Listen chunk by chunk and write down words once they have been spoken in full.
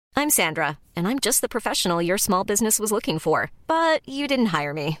I'm Sandra, and I'm just the professional your small business was looking for. But you didn't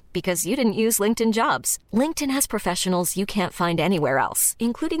hire me because you didn't use LinkedIn Jobs. LinkedIn has professionals you can't find anywhere else,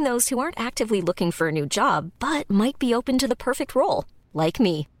 including those who aren't actively looking for a new job, but might be open to the perfect role, like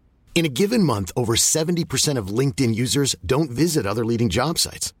me. In a given month, over 70% of LinkedIn users don't visit other leading job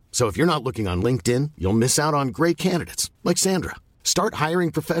sites. So if you're not looking on LinkedIn, you'll miss out on great candidates like Sandra. Start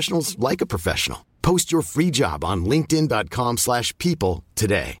hiring professionals like a professional. Post your free job on linkedin.com/people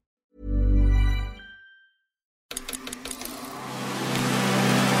today.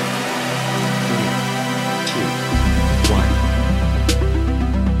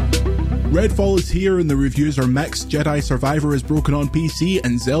 Redfall is here and the reviews are mixed. Jedi Survivor is broken on PC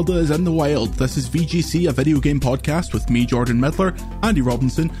and Zelda is in the wild. This is VGC, a video game podcast with me, Jordan Midler, Andy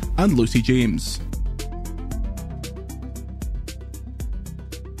Robinson and Lucy James.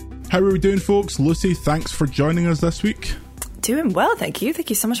 How are we doing, folks? Lucy, thanks for joining us this week. Doing well, thank you. Thank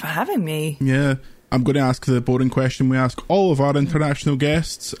you so much for having me. Yeah, I'm going to ask the boring question we ask all of our international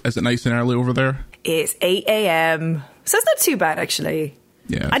guests. Is it nice and early over there? It's 8 a.m, so it's not too bad, actually.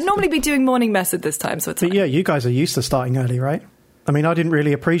 Yeah, I'd normally be doing morning mess at this time, so it's fine. Yeah, you guys are used to starting early, right? I mean, I didn't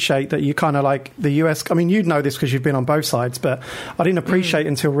really appreciate that you kind of like the US. I mean, you'd know this because you've been on both sides, but I didn't appreciate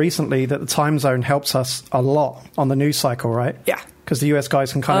until recently that the time zone helps us a lot on the news cycle, right? Yeah. Because the US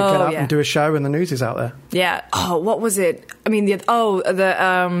guys can kind of get up and do a show and the news is out there. Yeah. Oh, what was it? I mean,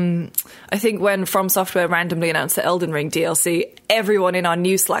 I think when From Software randomly announced the Elden Ring DLC, everyone in our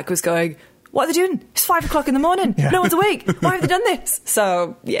news Slack was going, what are they doing? It's 5 o'clock in the morning. Yeah. No one's awake. Why have they done this?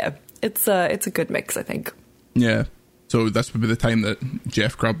 So, yeah, it's a good mix, I think. Yeah. So this would be the time that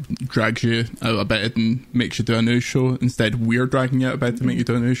Jeff Grubb drags you out of bed and makes you do a news show. Instead, we're dragging you out of bed to make you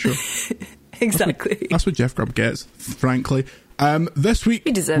do a news show. Exactly. That's what Jeff Grubb gets, frankly. This week...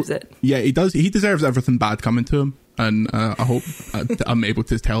 He deserves it. Yeah, he does. He deserves everything bad coming to him. And I hope I'm able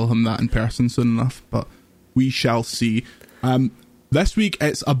to tell him that in person soon enough. But we shall see. This week,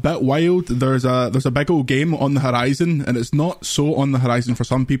 it's a bit wild. There's a big old game on the horizon, and it's not so on the horizon for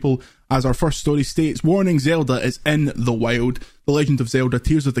some people. As our first story states, warning, Zelda is in the wild. The Legend of Zelda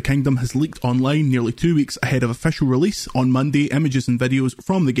Tears of the Kingdom has leaked online nearly 2 weeks ahead of official release. On Monday, images and videos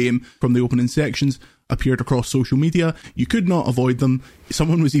from the game, from the opening sections, appeared across social media. You could not avoid them.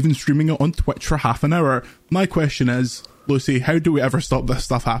 Someone was even streaming it on Twitch for half an hour. My question is, Lucy, how do we ever stop this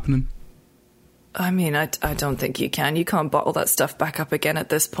stuff happening? I mean, I don't think you can. You can't bottle that stuff back up again at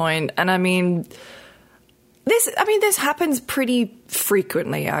this point. And I mean, this happens pretty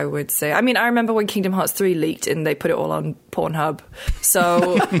frequently, I would say. I mean, I remember when Kingdom Hearts 3 leaked and they put it all on Pornhub.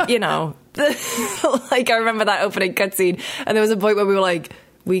 So, you know, I remember that opening cutscene and there was a point where we were like,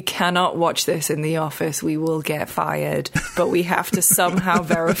 we cannot watch this in the office. We will get fired, but we have to somehow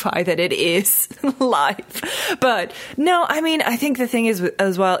verify that it is live. But no, I mean, I think the thing is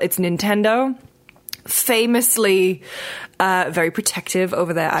as well, it's Nintendo. Famously very protective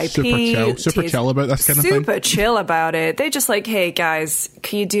over their IP. Super chill about this kind of thing. Super chill about it. They're just like, hey guys,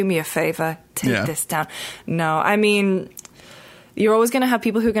 can you do me a favor? Take this down. No, I mean, you're always going to have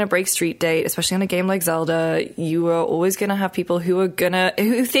people who are going to break street date, especially on a game like Zelda. You are always going to have people who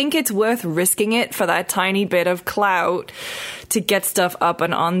think it's worth risking it for that tiny bit of clout to get stuff up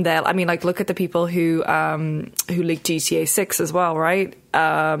and on there. I mean, like, look at the people who leaked GTA 6 as well, right?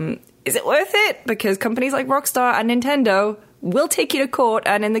 Is it worth it? Because companies like Rockstar and Nintendo will take you to court,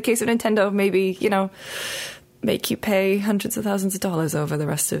 and in the case of Nintendo, maybe, you know, make you pay hundreds of thousands of dollars over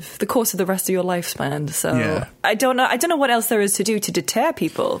the course of the rest of your lifespan. So yeah. I don't know what else there is to do to deter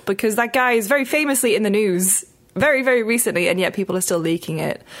people, because that guy is very famously in the news very, very recently, and yet people are still leaking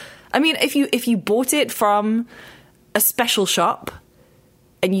it. I mean, if you bought it from a special shop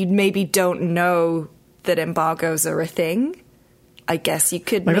and you maybe don't know that embargoes are a thing, I guess you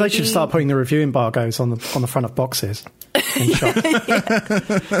could maybe... they should start putting the review embargoes on the front of boxes.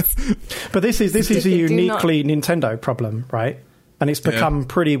 But this is a uniquely Nintendo problem, right? And it's become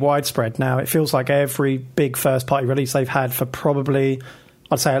pretty widespread now. It feels like every big first-party release they've had for probably,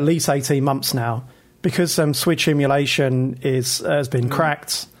 I'd say, at least 18 months now, because Switch emulation has been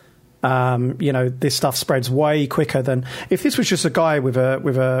cracked. You know, this stuff spreads way quicker than if this was just a guy with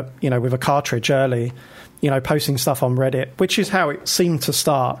a cartridge early, you know, posting stuff on Reddit, which is how it seemed to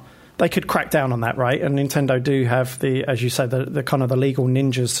start. They could crack down on that, right? And Nintendo do have the, as you said, the kind of the legal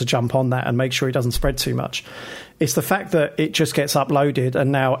ninjas to jump on that and make sure it doesn't spread too much. It's the fact that it just gets uploaded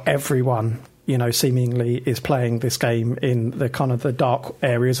and now everyone, you know, seemingly is playing this game in the kind of the dark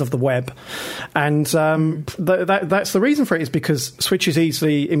areas of the web. And that's the reason for it, is because Switch is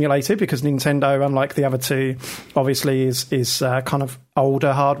easily emulated, because Nintendo, unlike the other two, obviously is kind of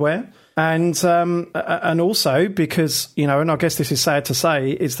older hardware. And also because, you know, and I guess this is sad to say,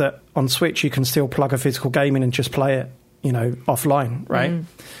 is that on Switch you can still plug a physical game in and just play it, you know, offline, right?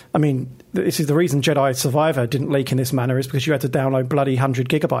 I mean, this is the reason Jedi Survivor didn't leak in this manner, is because you had to download bloody 100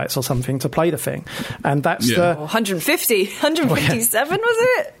 gigabytes or something to play the thing. And that's the... 157, was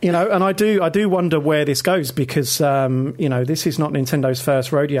it? You know, and I do wonder where this goes, because, you know, this is not Nintendo's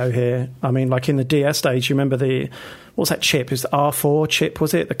first rodeo here. I mean, like in the DS days, you remember what's that chip? It was the R4 chip,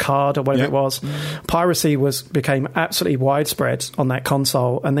 was it? The card or whatever it was. Piracy became absolutely widespread on that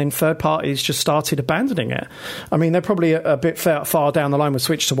console, and then third parties just started abandoning it. I mean, they're probably a bit far down the line with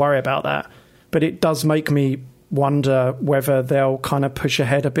Switch to worry about that, but it does make me wonder whether they'll kind of push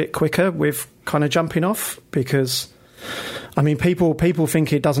ahead a bit quicker with kind of jumping off, because... I mean, people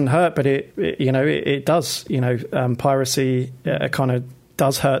think it doesn't hurt, but it does. You know, piracy kind of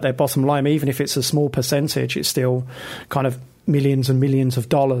does hurt their bottom line, even if it's a small percentage. It's still kind of millions and millions of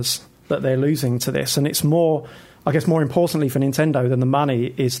dollars that they're losing to this, and it's more, I guess, more importantly for Nintendo than the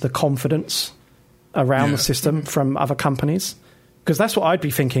money is the confidence around the system from other companies. Because that's what I'd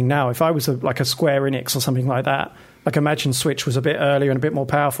be thinking now if I was like a Square Enix or something like that. Like, imagine Switch was a bit earlier and a bit more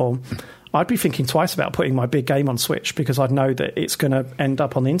powerful. I'd be thinking twice about putting my big game on Switch, because I'd know that it's going to end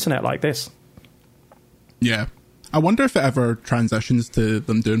up on the internet like this. Yeah. I wonder if it ever transitions to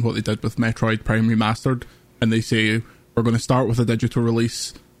them doing what they did with Metroid Prime Remastered, and they say, we're going to start with a digital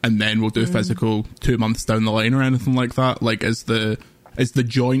release, and then we'll do physical 2 months down the line or anything like that. Like, is the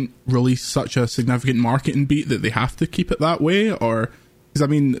joint release such a significant marketing beat that they have to keep it that way? Or, because I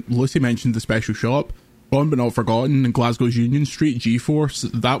mean, Lucy mentioned the special shop, gone but not forgotten, in Glasgow's Union Street,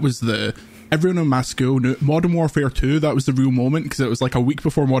 GeForce, that was everyone in my school knew. Modern Warfare 2, that was the real moment, because it was like a week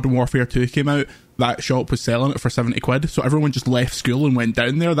before Modern Warfare 2 came out, that shop was selling it for 70 quid, so everyone just left school and went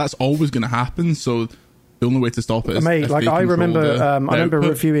down there. That's always going to happen, so the only way to stop it is... Mate, like, I remember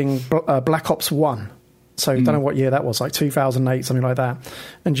reviewing Black Ops 1. So I don't know what year that was, like 2008, something like that.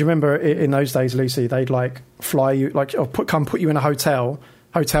 And do you remember in those days, Lucy, they'd like fly you, like, or put you in a hotel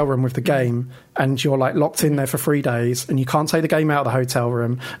room with the game, and you're like locked in there for 3 days, and you can't take the game out of the hotel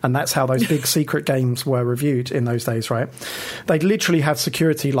room. And that's how those big secret games were reviewed in those days, right? They'd literally have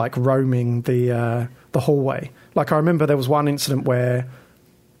security like roaming the hallway. Like, I remember there was one incident where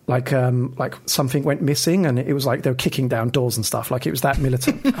like something went missing, and it was like they were kicking down doors and stuff. Like, it was that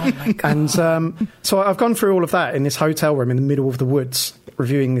militant. Oh my God. And so I've gone through all of that in this hotel room in the middle of the woods,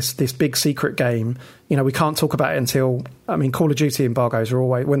 reviewing this big secret game. You know, we can't talk about it until, I mean, Call of Duty embargoes are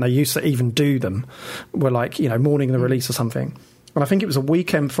always, when they used to even do them, were like, you know, morning the release or something. And I think it was a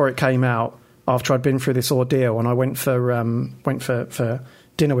weekend before it came out, after I'd been through this ordeal, and I went for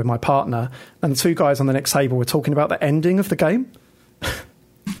dinner with my partner, and the two guys on the next table were talking about the ending of the game.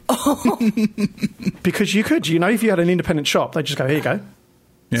 Because you could, you know, if you had an independent shop, they'd just go, here you go.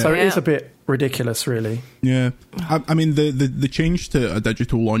 Yeah. So it is a bit ridiculous, really. Yeah. I mean, the change to a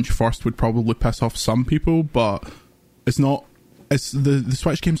digital launch first would probably piss off some people, but it's not. It's the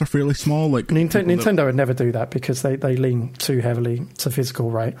Switch games are fairly small. Like, Nintendo would never do that, because they lean too heavily to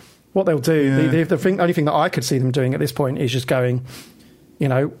physical, right? What they'll do, the only thing that I could see them doing at this point is just going, you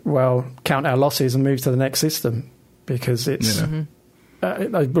know, well, count our losses and move to the next system, because it's...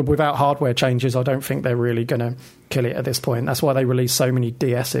 without hardware changes, I don't think they're really going to kill it at this point. That's why they released so many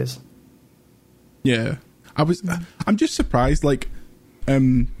DSs. Yeah. I'm just surprised, like,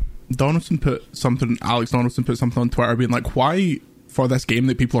 Alex Donaldson put something on Twitter being like, why, for this game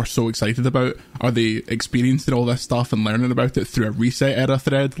that people are so excited about, are they experiencing all this stuff and learning about it through a reset era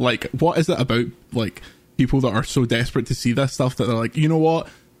thread? Like, what is it about, like, people that are so desperate to see this stuff that they're like, you know what,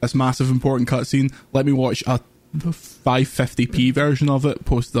 this massive important cutscene, let me watch the 550p version of it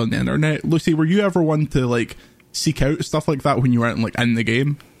posted on the internet. Lucy, were you ever one to like seek out stuff like that when you weren't like in the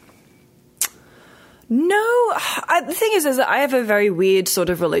game? No, the thing is that I have a very weird sort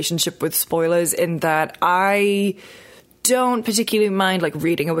of relationship with spoilers, in that I don't particularly mind like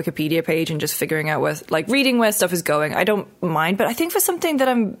reading a Wikipedia page and just figuring out reading where stuff is going. I don't mind, but I think for something that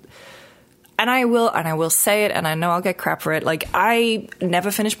I will say it, and I know I'll get crap for it. Like, I never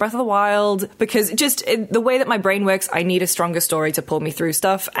finished Breath of the Wild, because just the way that my brain works, I need a stronger story to pull me through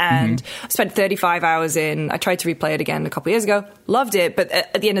stuff. And I spent 35 hours in. I tried to replay it again a couple of years ago. Loved it, but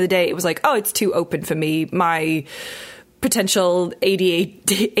at the end of the day, it was like, oh, it's too open for me. My potential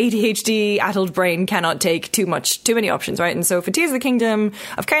ADHD addled brain cannot take too many options, right? And so for Tears of the Kingdom,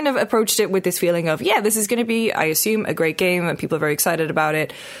 I've kind of approached it with this feeling of, yeah, this is going to be, I assume, a great game, and people are very excited about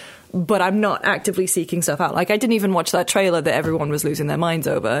it. But I'm not actively seeking stuff out. Like, I didn't even watch that trailer that everyone was losing their minds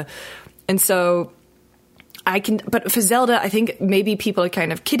over. And so but for Zelda, I think maybe people are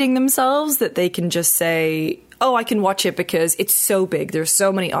kind of kidding themselves that they can just say, oh, I can watch it because it's so big. There's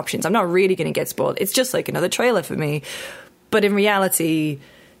so many options. I'm not really going to get spoiled. It's just like another trailer for me. But in reality,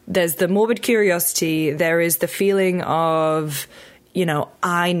 there's the morbid curiosity. There is the feeling of, you know,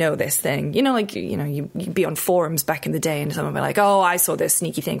 I know this thing. You know, like, you know, you'd be on forums back in the day and someone would be like, oh, I saw this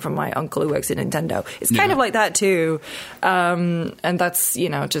sneaky thing from my uncle who works at Nintendo. It's kind of like that too. And that's, you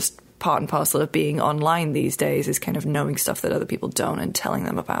know, just part and parcel of being online these days, is kind of knowing stuff that other people don't and telling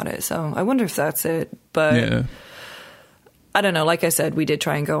them about it. So I wonder if that's it. But I don't know. Like I said, we did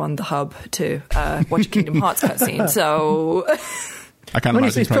try and go on the hub to watch a Kingdom Hearts cutscene. So I can't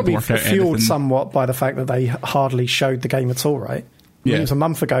imagine it's trying to probably work out fueled anything. somewhat by the fact that they hardly showed the game at all, right? I mean, it was a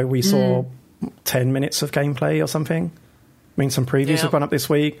month ago we saw 10 minutes of gameplay or something. I mean, some previews have gone up this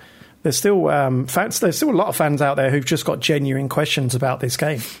week. There's still there's still a lot of fans out there who've just got genuine questions about this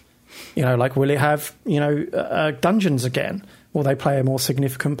game. You know, like, will it have, you know, dungeons again? Will they play a more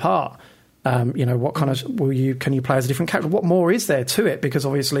significant part? You know, what kind of can you play as a different character? What more is there to it? Because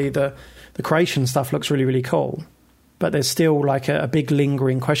obviously the creation stuff looks really, really cool, but there's still like a big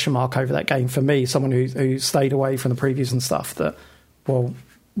lingering question mark over that game for me, someone who stayed away from the previews and stuff. That, well,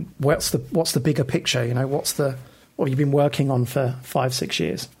 what's the bigger picture? You know, what you've been working on for 5-6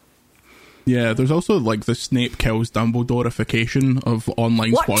 years. Yeah, there's also like the Snape kills Dumbledore-ification of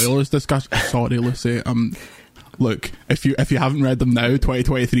online spoilers discussion. Sorry, Lucy. Look, if you haven't read them now,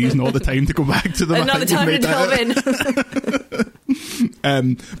 2023 is not the time to go back to them. Not the time to delve in.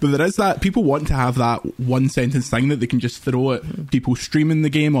 But there is that, people want to have that one sentence thing that they can just throw at people streaming the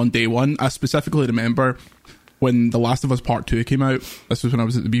game on day one. I specifically remember when The Last of Us Part 2 came out. This was when I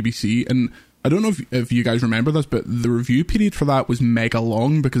was at the BBC, and I don't know if you guys remember this, but the review period for that was mega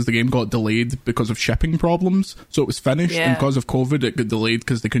long because the game got delayed because of shipping problems. So it was finished, and because of COVID it got delayed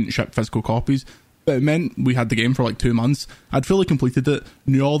because they couldn't ship physical copies. But it meant we had the game for like 2 months. I'd fully completed it,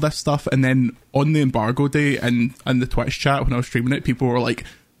 knew all this stuff, and then on the embargo day and the Twitch chat when I was streaming it, people were like,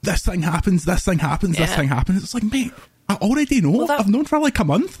 this thing happens, this thing happens, this thing happens. It's like, mate, I already know. I've known for like a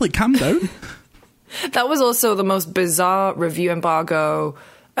month. Like, calm down. That was also the most bizarre review embargo,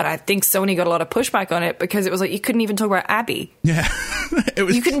 and I think Sony got a lot of pushback on it because it was like you couldn't even talk about Abby. Yeah.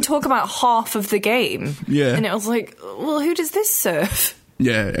 You couldn't talk about half of the game. Yeah. And it was like, well, who does this serve?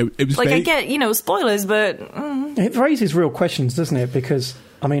 Yeah, it was like, I get, you know, spoilers, but it raises real questions, doesn't it? Because,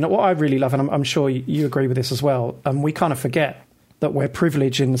 I mean, what I really love, and I'm sure you agree with this as well, we kind of forget that we're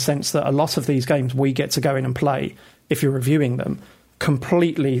privileged in the sense that a lot of these games we get to go in and play, if you're reviewing them,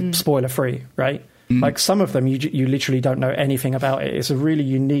 completely spoiler-free, right? Like, some of them, you literally don't know anything about it. It's a really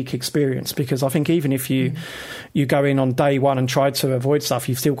unique experience because I think even if you go in on day one and try to avoid stuff,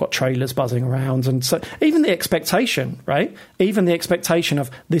 you've still got trailers buzzing around. And so even the expectation, right? Even the expectation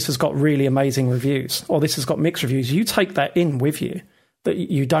of this has got really amazing reviews or this has got mixed reviews, you take that in with you. That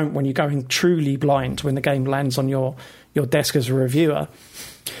you don't when you're going truly blind when the game lands on your desk as a reviewer.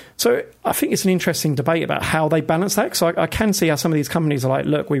 So I think it's an interesting debate about how they balance that. So I can see how some of these companies are like,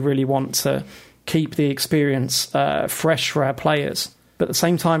 look, we really want to keep the experience fresh for our players. But at the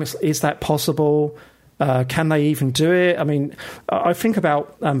same time, is that possible? Can they even do it? I mean, I think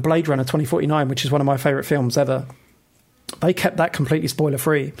about Blade Runner 2049, which is one of my favourite films ever. They kept that completely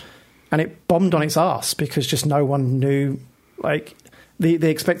spoiler-free. And it bombed on its arse because just no one knew. Like, the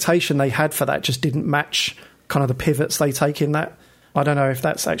expectation they had for that just didn't match kind of the pivots they take in that. I don't know if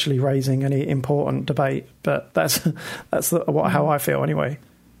that's actually raising any important debate, but that's how I feel anyway.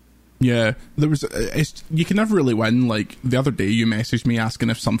 Yeah, there was. You can never really win. Like, the other day, you messaged me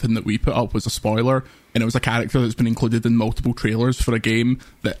asking if something that we put up was a spoiler, and it was a character that's been included in multiple trailers for a game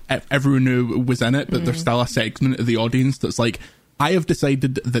that everyone knew was in it, but there's still a segment of the audience that's like, I have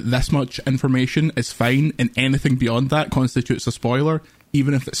decided that this much information is fine, and anything beyond that constitutes a spoiler,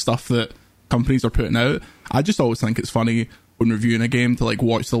 even if it's stuff that companies are putting out. I just always think it's funny when reviewing a game to like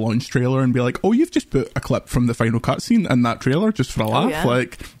watch the launch trailer and be like, oh, you've just put a clip from the final cutscene in that trailer just for a laugh. Yeah.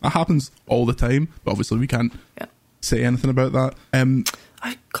 Like, that happens all the time, but obviously we can't say anything about that.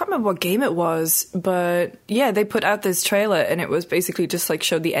 I can't remember what game it was, but yeah, they put out this trailer and it was basically just like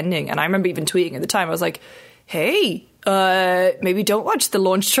showed the ending. And I remember even tweeting at the time, I was like, hey, maybe don't watch the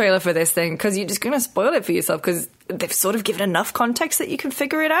launch trailer for this thing because you're just going to spoil it for yourself because they've sort of given enough context that you can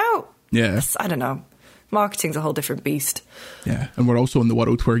figure it out. Yeah. I don't know. Marketing's a whole different beast. Yeah, and we're also in the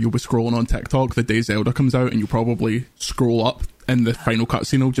world where you'll be scrolling on TikTok the day Zelda comes out and you'll probably scroll up and the final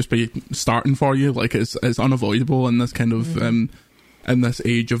cutscene will just be starting for you. Like, it's unavoidable in this kind of in this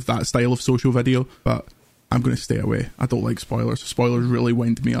age of that style of social video. But I'm going to stay away. I don't like spoilers. Spoilers really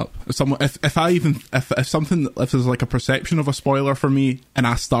wind me up. If there's like a perception of a spoiler for me, and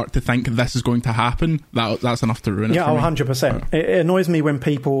I start to think this is going to happen, that's enough to ruin it. Yeah, for me. 100%. It annoys me when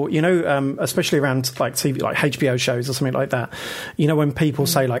people, especially around like TV, like HBO shows or something like that. When people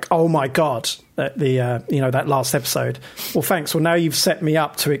say like, "Oh my god," that last episode. Well, thanks. Well, now you've set me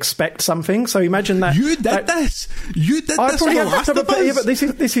up to expect something. So imagine that you did this. You did this. But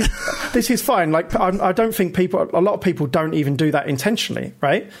this is fine. Like I don't think a lot of people don't even do that intentionally,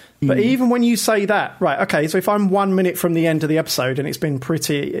 right? But even when you say that, right? Okay, so if I'm 1 minute from the end of the episode and it's been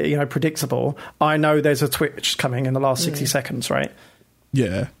pretty, predictable, I know there's a twitch coming in the last 60 seconds, right?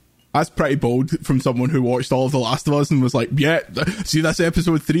 Yeah. That's pretty bold from someone who watched all of The Last of Us and was like, yeah, see this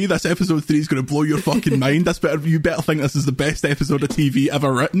episode 3? This episode 3 is going to blow your fucking mind. You better think this is the best episode of TV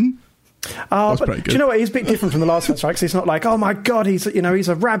ever written. But do you know what? It's a bit different from The Last of Us, right? Because it's not like, oh my god, he's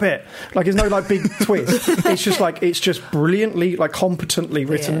a rabbit. Like, there's no like big twist. It's just brilliantly, like competently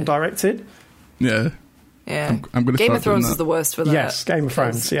written and directed. Yeah. Yeah, I'm going to Game of Thrones is the worst for that. Yes, Game of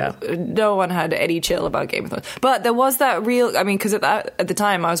Thrones, yeah. No one had any chill about Game of Thrones. But there was that because at the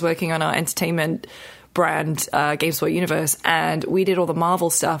time I was working on our entertainment brand, GameSpot Universe, and we did all the Marvel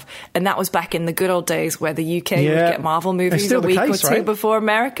stuff, and that was back in the good old days where the UK would get Marvel movies a week or two before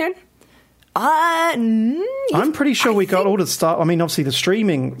American. I'm pretty sure we got all the stuff. I mean, obviously the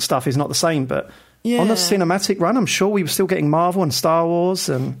streaming stuff is not the same, but on the cinematic run, I'm sure we were still getting Marvel and Star Wars,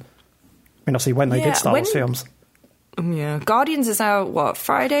 and I mean, obviously when they did Star Wars films. Yeah, Guardians is out,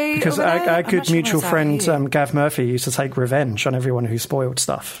 Friday? Because our good mutual friend Gav Murphy used to take revenge on everyone who spoiled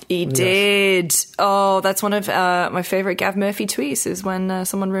stuff. He did. Oh, that's one of my favourite Gav Murphy tweets, is when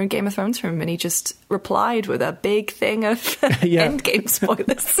someone ruined Game of Thrones for him and he just replied with a big thing of endgame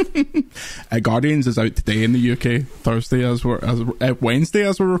spoilers. Guardians is out today in the UK, Wednesday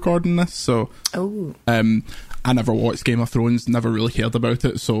as we're recording this. So, I never watched Game of Thrones, never really cared about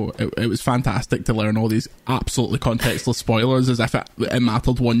it, so it was fantastic to learn all these absolutely contextless spoilers as if it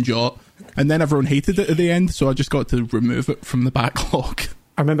mattered one jot. And then everyone hated it at the end, so I just got to remove it from the backlog.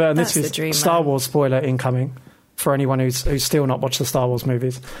 I remember, and this is Star Wars spoiler incoming for anyone who's still not watched the Star Wars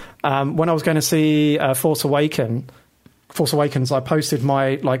movies. When I was going to see Force Awakens, I posted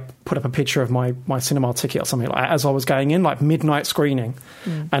put up a picture of my cinema ticket or something like that as I was going in, like midnight screening,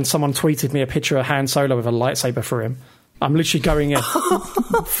 and someone tweeted me a picture of Han Solo with a lightsaber for him. I'm literally going in.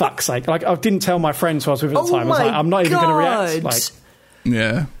 Fuck's sake! Like, I didn't tell my friends who I was with at the time. I was like, I'm not even going to react. Like,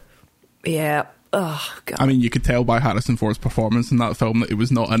 yeah. Oh god. I mean, you could tell by Harrison Ford's performance in that film that he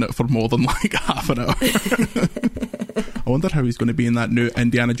was not in it for more than like half an hour. I wonder how he's going to be in that new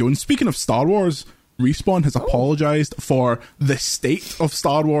Indiana Jones. Speaking of Star Wars, Respawn has apologised for the state of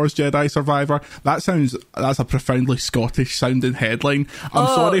Star Wars Jedi Survivor. That's a profoundly Scottish sounding headline. I'm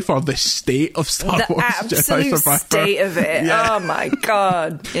sorry for the state of Star Wars Jedi Survivor. The state of it. Yeah. Oh my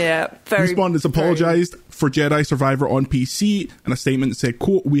god. Yeah. Respawn has apologised for Jedi Survivor on PC, and a statement said,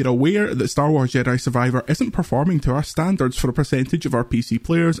 quote, "We're aware that Star Wars Jedi Survivor isn't performing to our standards for a percentage of our PC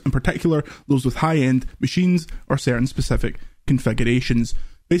players, in particular those with high-end machines or certain specific configurations."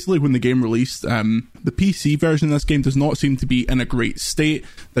 Basically, when the game released, the PC version of this game does not seem to be in a great state.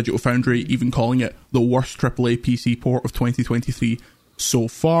 Digital Foundry even calling it the worst AAA PC port of 2023 so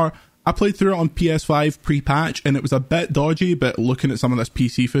far. I played through it on PS5 pre-patch, and it was a bit dodgy, but looking at some of this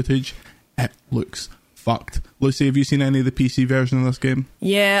PC footage, it looks fucked. Lucy, have you seen any of the PC version of this game?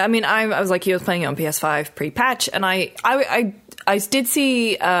 Yeah, I mean, I was like you, was playing it on PS5 pre-patch, and I did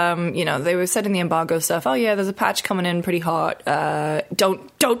see, they were setting the embargo stuff. Oh yeah, there's a patch coming in pretty hot.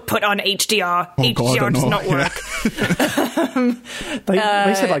 Don't put on HDR. HDR does not work.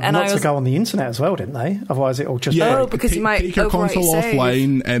 They said not to go on the internet as well, didn't they? Otherwise it'll just because you might take your console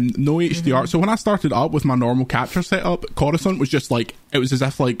offline. No HDR. So when I started up with my normal capture setup, Coruscant was just like, it was as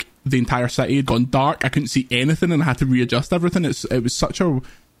if like the entire city had gone dark. I couldn't see anything and I had to readjust everything. They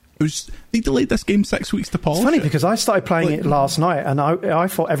delayed this game 6 weeks to polish. It's funny because I started playing it last night and I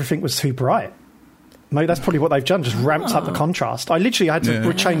thought everything was too bright. Maybe that's probably what they've done, just ramped up the contrast. I literally had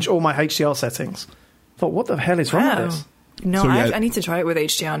to change all my HDR settings. I thought, what the hell is wrong with this? No, I need to try it with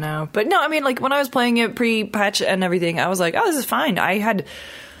HDR now. But no, I mean, like when I was playing it pre-patch and everything, I was like, oh, this is fine.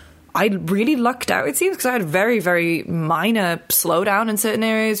 I really lucked out, it seems, because I had a very, very minor slowdown in certain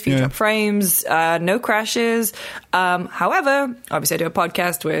areas, few drop frames, no crashes. However, obviously I do a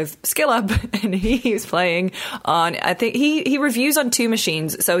podcast with Skill Up, and he's playing on, I think, he reviews on 2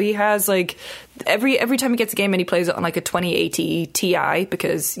 machines. So he has, like, every time he gets a game and he plays it on, like, a 2080 Ti,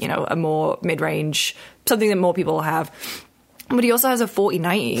 because, a more mid-range, something that more people have. But he also has a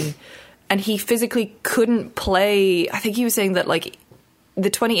 4090, and he physically couldn't play, I think he was saying that, like, the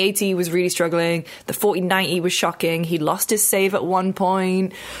 2080 was really struggling. The 4090 was shocking. He lost his save at one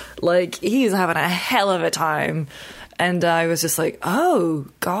point. Like, he was having a hell of a time. And I was just like, oh,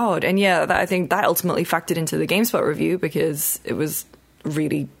 God. And yeah, I think that ultimately factored into the GameSpot review because it was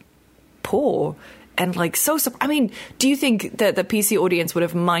really poor. And like, I mean, do you think that the PC audience would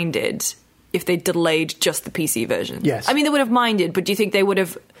have minded if they delayed just the PC version? Yes. I mean, they would have minded, but do you think they would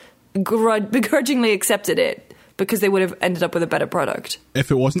have begrudgingly accepted it because they would have ended up with a better product?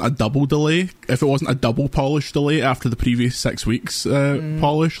 If it wasn't a double delay, if it wasn't a double polish delay after the previous 6 weeks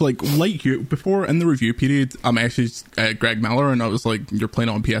polish, like you, before in the review period, I messaged Greg Miller and I was like, you're playing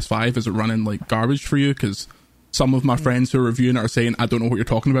it on PS5, is it running like garbage for you? Because some of my friends who are reviewing it are saying, I don't know what you're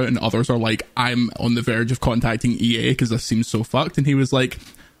talking about, and others are like, I'm on the verge of contacting EA because this seems so fucked. And he was like,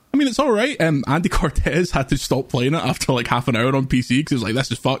 I mean, it's alright. Andy Cortez had to stop playing it after like half an hour on PC because he was like, this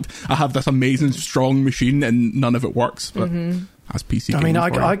is fucked. I have this amazing strong machine and none of it works. But that's PC. I mean,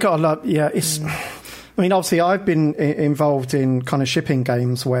 I got a lot. Yeah, it's. I mean, obviously, I've been involved in kind of shipping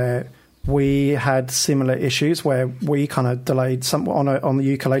games where we had similar issues where we kind of delayed some on the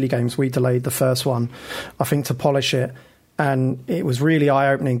ukulele games. We delayed the first one, I think, to polish it. And it was really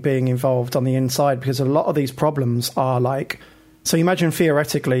eye-opening being involved on the inside because a lot of these problems are like... So imagine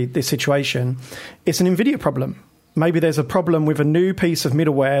theoretically this situation. It's an NVIDIA problem. Maybe there's a problem with a new piece of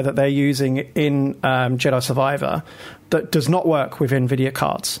middleware that they're using in Jedi Survivor that does not work with NVIDIA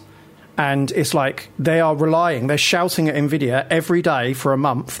cards. And it's like they're shouting at NVIDIA every day for a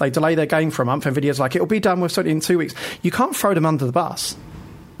month. They delay their game for a month. NVIDIA's like, it'll be done with in 2 weeks. You can't throw them under the bus.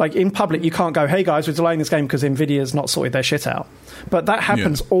 Like, in public, you can't go, hey, guys, we're delaying this game because NVIDIA's not sorted their shit out. But that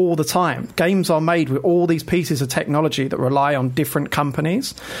happens all the time. Games are made with all these pieces of technology that rely on different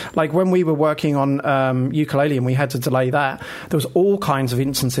companies. Like, when we were working on Ukulele and we had to delay that, there was all kinds of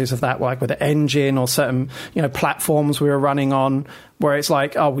instances of that, like with the engine or certain, platforms we were running on, where it's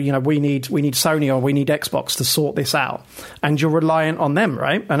like, oh, we need Sony or we need Xbox to sort this out. And you're reliant on them,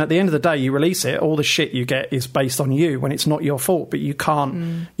 right? And at the end of the day, you release it, all the shit you get is based on you when it's not your fault, but you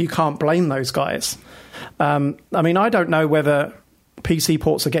can't blame those guys. I mean, I don't know whether PC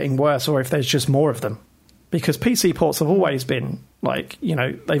ports are getting worse or if there's just more of them. Because PC ports have always been, like,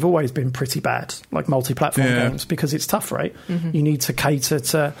 they've always been pretty bad, like multi-platform games, because it's tough, right? Mm-hmm. You need to cater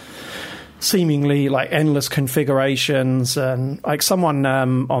to seemingly like endless configurations. And like someone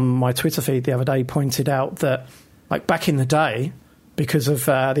on my Twitter feed the other day pointed out that like back in the day, because of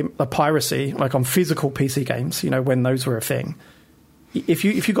the piracy, like on physical PC games, when those were a thing, if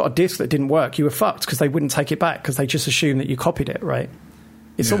you got a disc that didn't work, you were fucked because they wouldn't take it back because they just assumed that you copied it, right?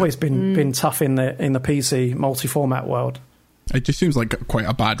 It's always been tough in the PC multi-format world. It just seems like quite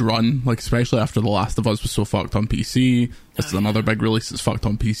a bad run, like especially after The Last of Us was so fucked on PC. This is another big release that's fucked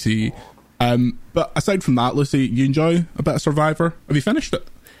on PC. But aside from that, Lucy, you enjoy a bit of Survivor? Have you finished it?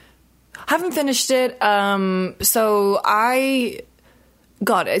 Haven't finished it.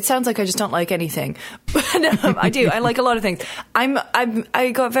 God, it sounds like I just don't like anything, but I do. I like a lot of things.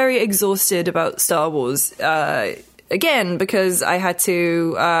 I got very exhausted about Star Wars again because I had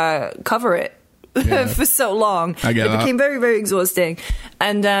to cover it for so long. I get it became very, very exhausting.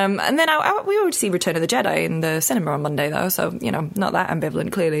 And then we went to see Return of the Jedi in the cinema on Monday, though, so not that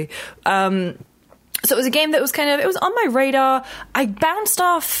ambivalent, clearly. So it was a game that was it was on my radar. I bounced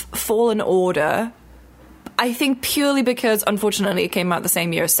off Fallen Order, I think purely because, unfortunately, it came out the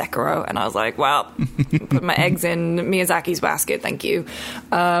same year as Sekiro, and I was like, well, put my eggs in Miyazaki's basket, thank you.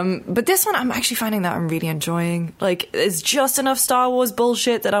 But this one, I'm actually finding that I'm really enjoying. Like, it's just enough Star Wars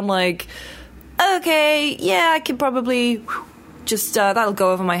bullshit that I'm like, okay, yeah, I can probably just, that'll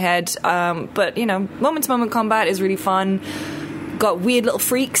go over my head. But, moment-to-moment combat is really fun. Got weird little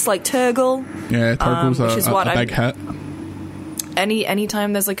freaks like Turgle. Yeah, Turgle's a big hit.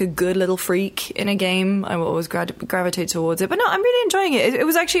 Anytime there's like a good little freak in a game, I will always gravitate towards it. But no, I'm really enjoying it. It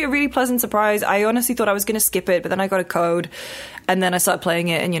was actually a really pleasant surprise. I honestly thought I was going to skip it, but then I got a code, and then I started playing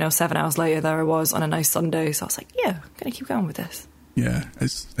it, and 7 hours later, there I was on a nice Sunday. So I was like, yeah, I'm going to keep going with this. Yeah,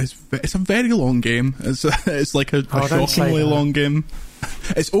 it's a very long game. It's like a shockingly long game.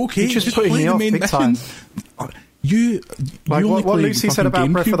 It's okay. You're just putting me off big time. You what Lucy said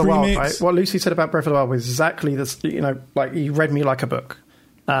about Breath of the Wild, remakes. right? What Lucy said about Breath of the Wild was exactly this. Like you read me like a book.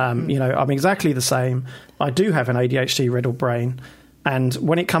 I'm exactly the same. I do have an ADHD riddled brain, and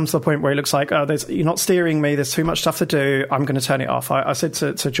when it comes to the point where it looks like, you're not steering me, there's too much stuff to do, I'm going to turn it off. I said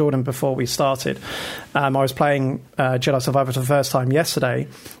to Jordan before we started, I was playing Jedi Survivor for the first time yesterday,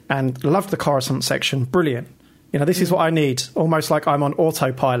 and loved the Coruscant section, brilliant. This is what I need. Almost like I'm on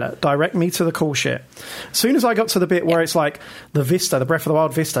autopilot. Direct me to the cool shit. As soon as I got to the bit where it's like the Vista, the Breath of the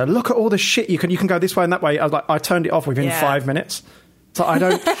Wild Vista, look at all the shit you can go this way and that way. I turned it off within 5 minutes. So I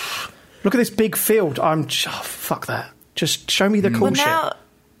don't... Look at this big field. Fuck that. Just show me the cool shit.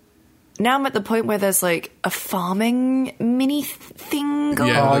 Now I'm at the point where there's like a farming mini thing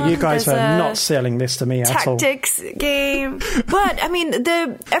going on. Oh, you guys are not selling this to me at all. Tactics game. But I mean,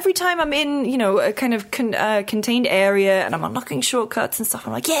 every time I'm in, a kind of contained area and I'm unlocking shortcuts and stuff,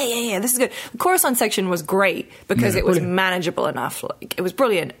 I'm like, yeah, this is good. The Coruscant section was great because it was manageable enough. Like, it was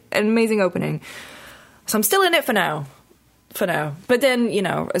brilliant. An amazing opening. So I'm still in it for now. But then,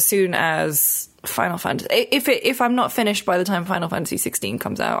 as soon as Final Fantasy, if I'm not finished by the time Final Fantasy 16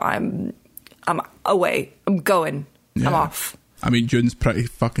 comes out, I'm away. I'm going. Yeah. I'm off. I mean, June's pretty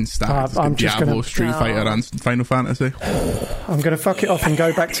fucking stacked. I'm just Diablo, Street Fighter, and Final Fantasy. I'm going to fuck it off and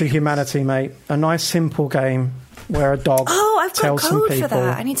go back to humanity, mate. A nice, simple game where a dog tells some people for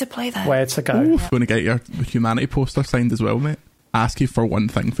that. I need to play that. Where to go. Oof, going to get your humanity poster signed as well, mate. Ask you for one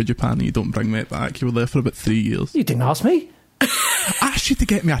thing for Japan and you don't bring me it back. You were there for about 3 years. You didn't ask me. I asked you to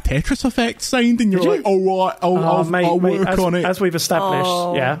get me a Tetris Effect signed and you're like, right, I'll work on it. As we've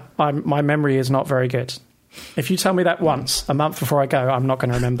established, my memory is not very good. If you tell me that once, a month before I go, I'm not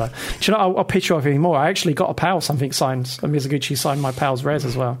going to remember. Do you know, I'll pitch you off even more. I actually got a PAL something signed, and Mizuguchi signed my PAL's res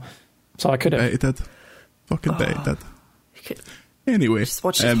as well. So I could have. Bet he did. Fucking bet he did. Anyway. Just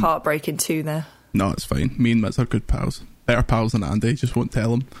watch his heart break in two there. No, it's fine. Me and Miz are good pals. Better pals than Andy, just won't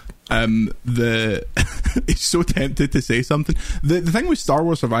tell him. It's so tempted to say something. The thing with Star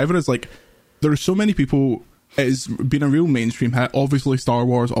Wars Survivor is like there are so many people. It's been a real mainstream hit. Obviously, Star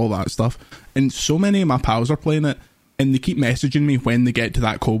Wars, all that stuff, and so many of my pals are playing it, and they keep messaging me when they get to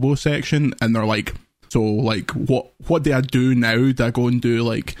that Kobo section, and they're like, "So, like, what do I do now? Do I go and do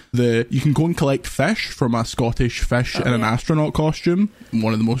like you can go and collect fish from a Scottish fish in an astronaut costume,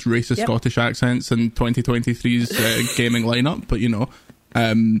 one of the most racist Scottish accents in 2023's gaming lineup, but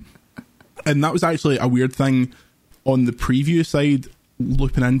and that was actually a weird thing on the preview side,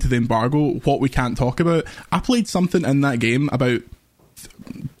 looping into the embargo, what we can't talk about. I played something in that game about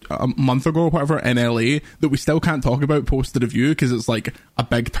a month ago or whatever in LA that we still can't talk about post the review because it's like a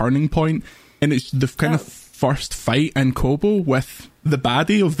big turning point, and it's the kind of first fight in Kobo with the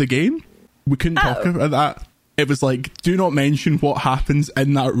baddie of the game. We couldn't talk about that. It was like, do not mention what happens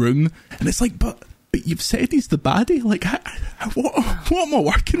in that room, and it's like, but you've said he's the baddie. Like, what am I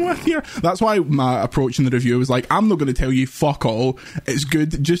working with here? That's why my approach in the review was like, I'm not going to tell you fuck all. It's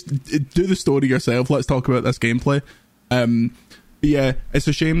good. Just do the story yourself. Let's talk about this gameplay. Yeah, it's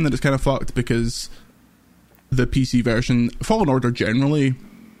a shame that it's kind of fucked because the PC version, Fallen Order generally,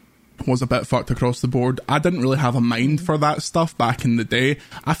 was a bit fucked across the board. I didn't really have a mind for that stuff back in the day.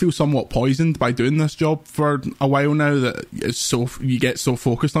 I feel somewhat poisoned by doing this job for a while now, that it's you get so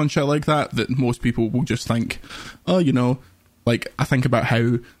focused on shit like that most people will just think, like, I think about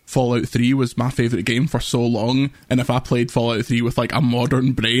how Fallout 3 was my favourite game for so long, and if I played Fallout 3 with like a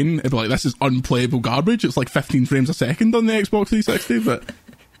modern brain, it'd be like, this is unplayable garbage. It's like 15 frames a second on the Xbox 360. But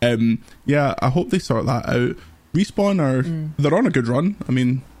yeah, I hope they sort that out. Respawn they're on a good run. I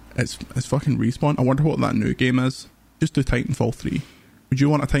mean, it's fucking Respawn. I wonder what that new game is. Just do Titanfall 3. Would you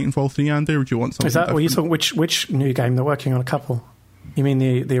want a Titanfall 3, Andy, or would you want something different? Were you talking which new game? They're working on a couple. You mean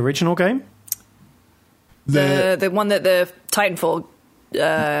the original game? The one that the Titanfall...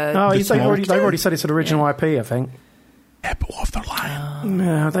 they've already said it's an original IP, I think. Yeah, but what if they're lying?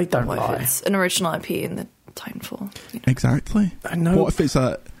 No, they don't lie. It's an original IP in the Titanfall. Exactly. I know. What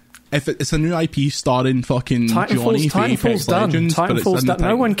if it's a new IP starring fucking Johnny from Apex Legends? Titanfall's done.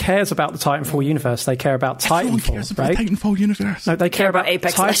 No one cares about the Titanfall universe. They care about Titanfall. Everyone cares about right? the Titanfall universe. No, they care about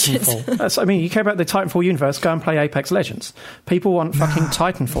Apex Titanfall. Legends. I mean, you care about the Titanfall universe, go and play Apex Legends. People want fucking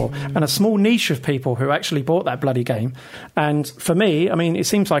Titanfall. And a small niche of people who actually bought that bloody game. And for me, I mean, it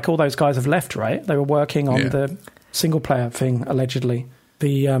seems like all those guys have left, right? They were working on the single-player thing, allegedly.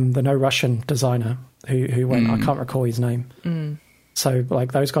 The No Russian designer who went, I can't recall his name. So,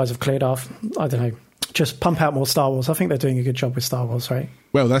 like, those guys have cleared off. I don't know. Just pump out more Star Wars. I think they're doing a good job with Star Wars, right?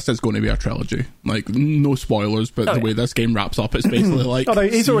 Well, this is going to be a trilogy. Like, no spoilers, but the way this game wraps up, it's basically like,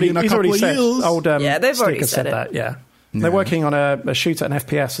 he's already said. They've already said that, yeah. They're working on a shoot at an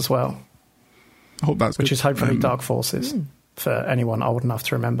FPS as well. I hope that's good. Which is hopefully Dark Forces, for anyone old enough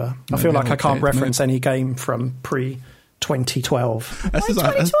to remember. I feel like I can't reference any game from 2012. Why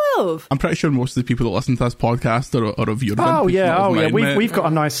 2012? I'm pretty sure most of the people that listen to this podcast are of your age. We've got a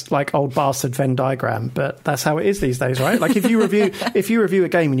nice like old bastard Venn diagram, but that's how it is these days, right? Like if you review a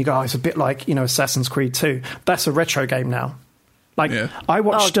game and you go, it's a bit like Assassin's Creed 2. That's a retro game now. Like I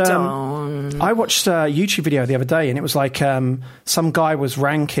watched a YouTube video the other day, and it was like some guy was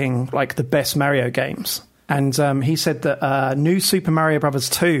ranking like the best Mario games. And he said that new Super Mario Brothers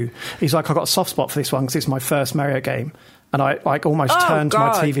 2, he's like, I got a soft spot for this one because it's my first Mario game. and I like almost turned my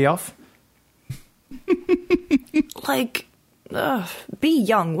TV off. Like, be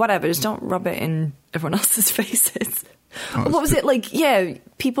young, whatever. Just don't rub it in everyone else's faces. What was it like? Yeah,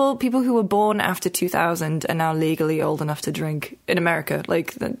 people who were born after 2000 are now legally old enough to drink in America.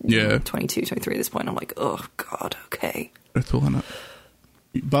 Like, 22, 23 at this point. I'm like, oh God, okay. Brutal, innit?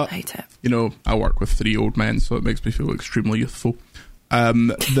 But I hate it. You know, I work with 3 old men, so it makes me feel extremely youthful.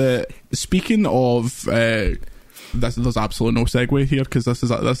 Speaking of. There's absolutely no segue here because this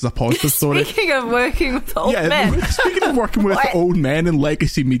is a positive story. Speaking of working with old men. Speaking of working with old men and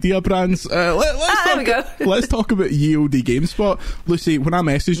legacy media brands, let's talk about YOD GameSpot. Lucy, when I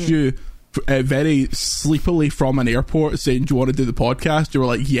messaged you very sleepily from an airport saying, do you want to do the podcast? You were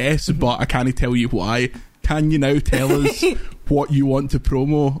like, yes, but I can't tell you why. Can you now tell us what you want to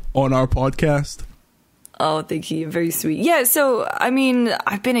promo on our podcast? Oh, thank you. Very sweet. Yeah, so, I mean,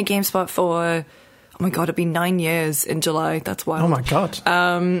 I've been at GameSpot for... Oh my God, it'll be 9 years in July. That's wild. Oh my God.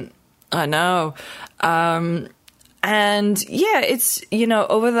 I know. And yeah, it's, you know,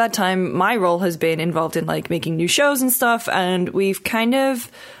 over that time, my role has been involved in like making new shows and stuff. And we've kind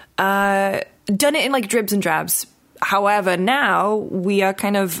of done it in like dribs and drabs. However, now we are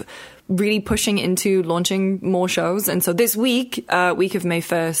kind of really pushing into launching more shows. And so this week, week of May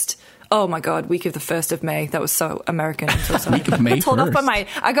 1st, oh my God, week of the 1st of May. That was so American. I'm so sorry. Week of May 1st.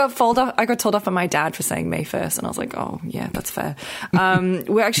 I got told off by my dad for saying May 1st, and I was like, oh yeah, that's fair.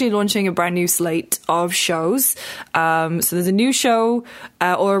 We're actually launching a brand new slate of shows. So there's a new show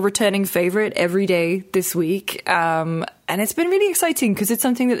or a returning favorite every day this week. And it's been really exciting because it's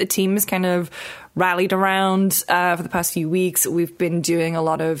something that the team has kind of rallied around for the past few weeks. We've been doing a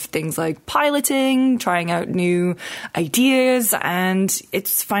lot of things like piloting, trying out new ideas, and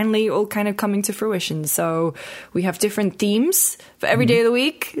it's finally all kind of coming to fruition. So we have different themes for every day of the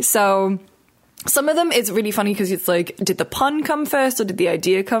week. So some of them, it's really funny because it's like, did the pun come first or did the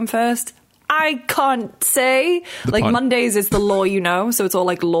idea come first? I can't say. Like pun. Mondays is the law, you know, so it's all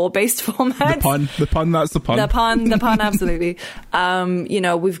like law-based formats. The pun, that's the pun. The pun, absolutely. You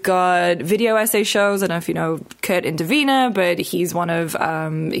know, we've got video essay shows. I don't know if you know Kurt Indovina, but he's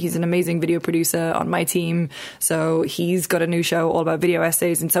he's an amazing video producer on my team. So he's got a new show all about video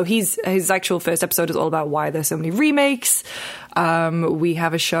essays. And so his actual first episode is all about why there's so many remakes. We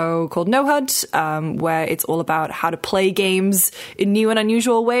have a show called No HUD, where it's all about how to play games in new and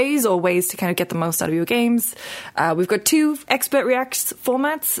unusual ways, or ways to kind of get the most out of your games. We've got 2 expert reacts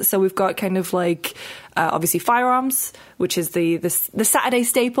formats. So we've got kind of like, obviously Firearms, which is the Saturday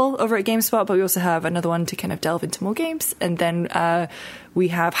staple over at GameSpot, but we also have another one to kind of delve into more games. And then, we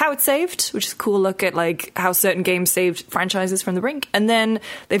have How It's Saved, which is a cool look at like how certain games saved franchises from the brink. And then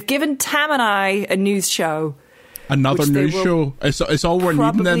they've given Tam and I a news show. Another news show. It's all we're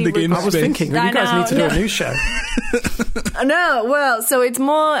needing in the game space. I was thinking, you guys need to do a news show. No, well, so it's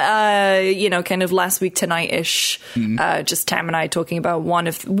more, you know, kind of last week tonight-ish. Just Tam and I talking about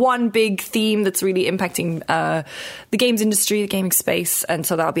one big theme that's really impacting the games industry, the gaming space, and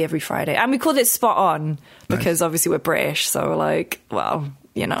so that'll be every Friday. And we called it Spot On because obviously we're British, so we're like, well,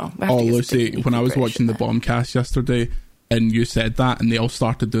 you know. Lucy, when I was watching the Bombcast yesterday, and you said that, and they all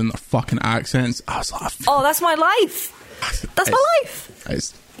started doing their fucking accents, I was like, oh, that's my life. That's my life.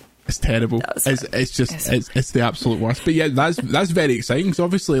 It's terrible. It's the absolute worst. But yeah, that's very exciting. Because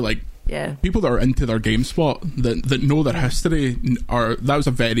obviously, like, people that are into their GameSpot that know their history that was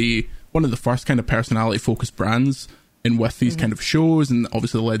one of the first kind of personality focused brands in with these kind of shows, and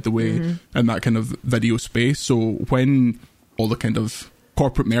obviously led the way in that kind of video space. So when all the kind of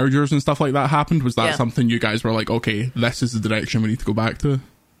corporate mergers and stuff like that happened, was that something you guys were like, okay, this is the direction we need to go back to?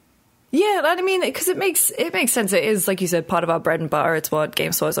 Yeah, I mean, because it makes sense. It is, like you said, part of our bread and butter. It's what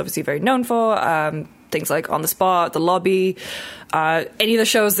GameSpot is obviously very known for. Things like On the Spot, The Lobby, any of the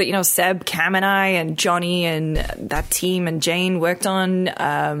shows that, you know, Seb, Cam and I and Johnny and that team and Jane worked on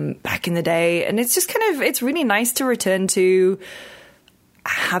back in the day. And it's just kind of, it's really nice to return to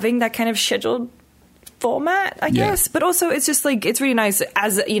having that kind of scheduled format, I guess. But also it's just like, it's really nice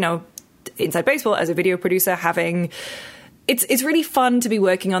as, you know, inside baseball, as a video producer, having... It's really fun to be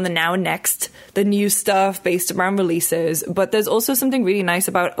working on the now and next, the new stuff based around releases, but there's also something really nice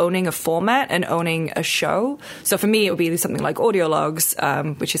about owning a format and owning a show. So for me, it would be something like Audio Logs,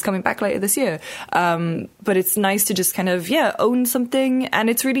 which is coming back later this year. But it's nice to just kind of, own something, and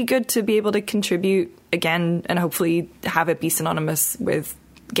it's really good to be able to contribute again and hopefully have it be synonymous with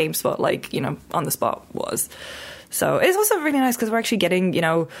GameSpot, like, you know, On the Spot was. So it's also really nice because we're actually getting, you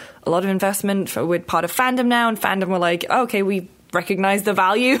know, a lot of investment. We're part of Fandom now, and Fandom were like, oh, okay, we recognize the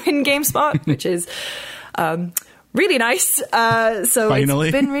value in GameSpot, which is really nice. So finally.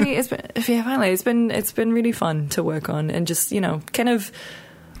 it's been really fun to work on, and just, kind of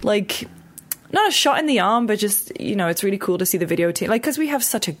like not a shot in the arm, but just, it's really cool to see the video team, like, because we have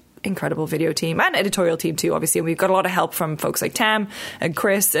such an incredible video team and editorial team too, obviously, and we've got a lot of help from folks like Tam and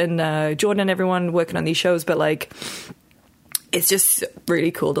Chris and Jordan and everyone working on these shows, but like, it's just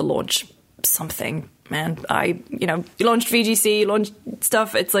really cool to launch something, man. Launched VGC, launched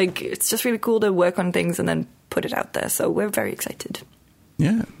stuff. It's like, it's just really cool to work on things and then put it out there. So we're very excited.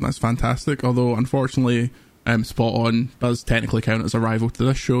 Yeah, that's fantastic. Although, unfortunately, Spot On does technically count as a rival to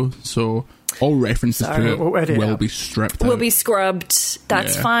this show. So all references to it will be stripped out. Will be scrubbed.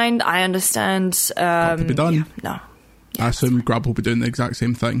 That's fine. I understand. Got to be done. Yeah, no. Yeah, I assume Grub will be doing the exact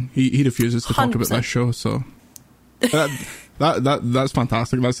same thing. He refuses to 100%. Talk about this show, so... That's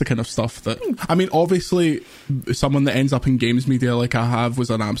fantastic. That's the kind of stuff that, I mean, obviously someone that ends up in games media like I have was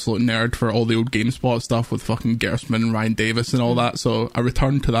an absolute nerd for all the old GameSpot stuff with fucking Gersman, Ryan Davis and all that, so a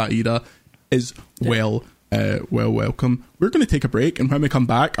return to that era is well welcome. We're going to take a break, and when we come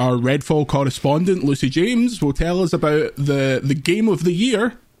back, our Redfall correspondent Lucy James will tell us about the game of the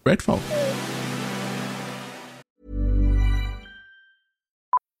year, Redfall.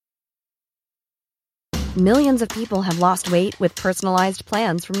 Millions of people have lost weight with personalized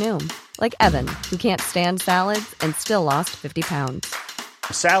plans from Noom. Like Evan, who can't stand salads and still lost 50 pounds.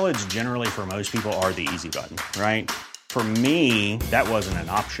 Salads generally for most people are the easy button, right? For me, that wasn't an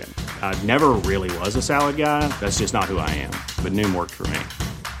option. I never really was a salad guy. That's just not who I am. But Noom worked for me.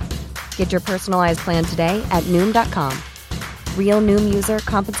 Get your personalized plan today at Noom.com. Real Noom user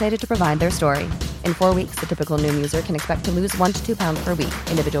compensated to provide their story. In 4 weeks, the typical Noom user can expect to lose 1 to 2 pounds per week.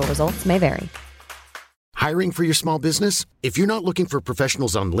 Individual results may vary. Hiring for your small business? If you're not looking for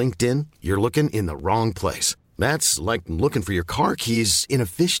professionals on LinkedIn, you're looking in the wrong place. That's like looking for your car keys in a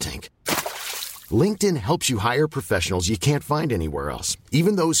fish tank. LinkedIn helps you hire professionals you can't find anywhere else,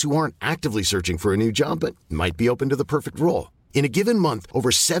 even those who aren't actively searching for a new job but might be open to the perfect role. In a given month, over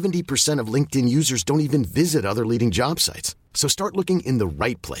 70% of LinkedIn users don't even visit other leading job sites. So start looking in the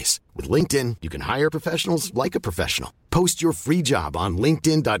right place. With LinkedIn, you can hire professionals like a professional. Post your free job on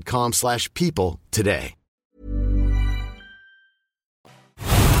linkedin.com/people today.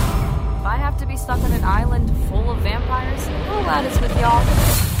 If I have to be stuck on an island full of vampires, who that is with y'all?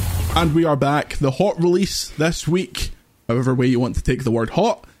 And we are back. The hot release this week, however way you want to take the word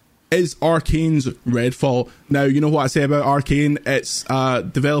hot, is Arcane's Redfall. Now, you know what I say about Arcane? It's a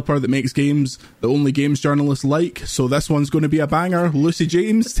developer that makes games that only games journalists like, so this one's going to be a banger. Lucy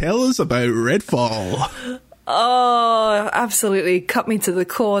James, tell us about Redfall. Oh, absolutely. Cut me to the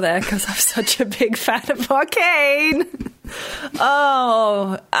core there, because I'm such a big fan of Arcane.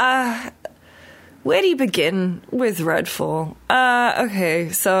 Where do you begin with Redfall? Okay,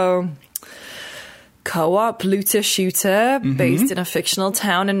 so co-op looter shooter based in a fictional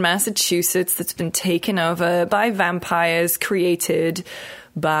town in Massachusetts that's been taken over by vampires, created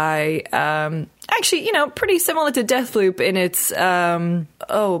by actually, pretty similar to Deathloop in its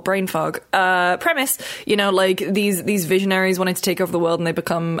brain fog premise. Like these visionaries wanting to take over the world, and they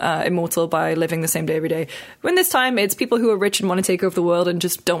become immortal by living the same day every day. When this time it's people who are rich and want to take over the world and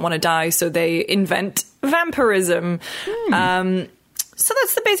just don't want to die, so they invent vampirism. So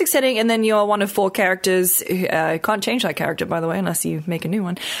that's the basic setting, and then you're one of 4 characters. Can't change that character, by the way, unless you make a new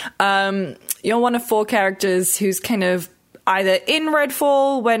one. You're one of 4 characters who's kind of either in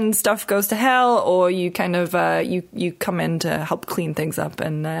Redfall when stuff goes to hell, or you kind of you come in to help clean things up.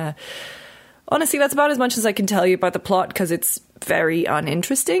 And honestly, that's about as much as I can tell you about the plot, because it's very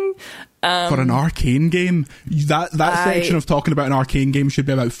uninteresting. For an Arcane game, that section of talking about an Arcane game should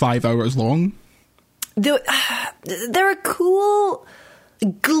be about 5 hours long. There are cool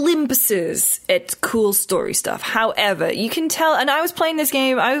glimpses at cool story stuff. However, you can tell, and I was playing this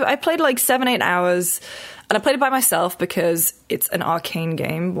game, I played like 7-8 hours, and I played it by myself because it's an Arcane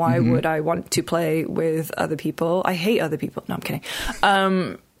game. Why would I want to play with other people? I hate other people. No, I'm kidding.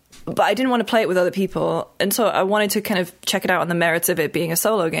 But I didn't want to play it with other people, and so I wanted to kind of check it out on the merits of it being a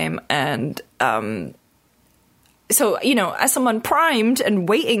solo game. And so, as someone primed and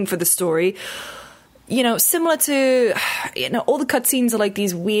waiting for the story, similar to, all the cutscenes are like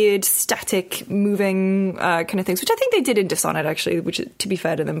these weird, static, moving kind of things, which I think they did in Dishonored, actually, which, to be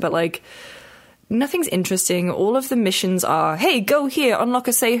fair to them, but like, nothing's interesting. All of the missions are, hey, go here, unlock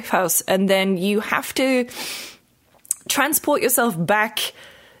a safe house, and then you have to transport yourself back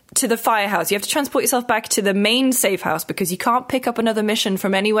to the firehouse. You have to transport yourself back to the main safe house, because you can't pick up another mission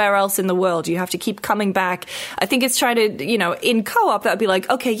from anywhere else in the world. You have to keep coming back. I think it's trying to, in co-op, that would be like,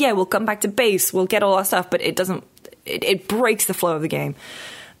 okay, yeah, we'll come back to base, we'll get all our stuff, but it doesn't, it breaks the flow of the game.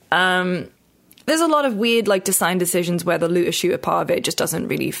 there's a lot of weird like design decisions where the looter shooter part of it just doesn't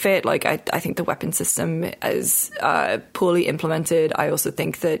really fit. Like I think the weapon system is poorly implemented. I also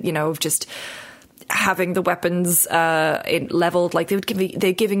think that, you know, just having the weapons leveled, like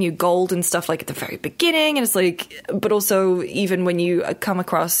they're giving you gold and stuff like at the very beginning, and it's like, but also even when you come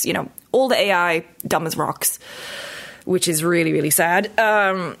across, you know, all the AI dumb as rocks, which is really, really sad.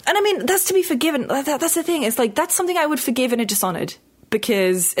 And I mean, that's to be forgiven. That's the thing. It's like, that's something I would forgive in a Dishonored,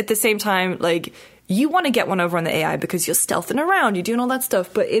 because at the same time, like, you want to get one over on the AI because you're stealthing around, you're doing all that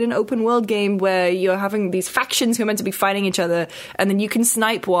stuff. But in an open world game where you're having these factions who are meant to be fighting each other, and then you can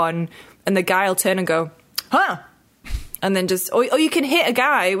snipe one and the guy will turn and go, huh? And then just, or you can hit a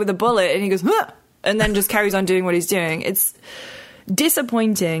guy with a bullet and he goes, huh? And then just carries on doing what he's doing. It's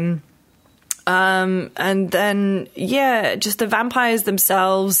disappointing. And then, yeah, just the vampires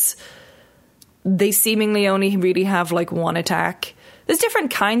themselves, they seemingly only really have like one attack. There's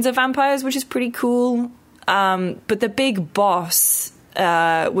different kinds of vampires, which is pretty cool. But the big boss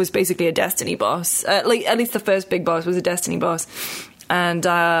was basically a Destiny boss. Like, at least the first big boss was a Destiny boss. And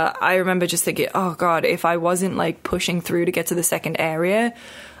I remember just thinking, oh God, if I wasn't like pushing through to get to the second area,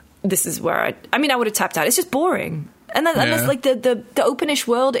 this is where I would have tapped out. It's just boring. And that's like the openish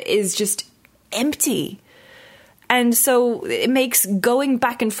world is just empty. And so it makes going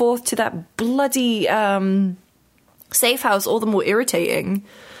back and forth to that bloody safe house all the more irritating,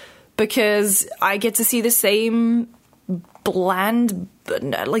 because I get to see the same bland,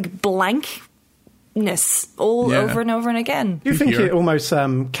 like blankness all over and over and again. You think it almost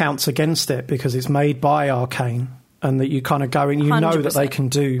counts against it because it's made by Arcane, and that you kind of go and you 100%. Know that they can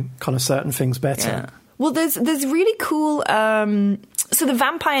do kind of certain things better. Yeah. Well, there's really cool. So the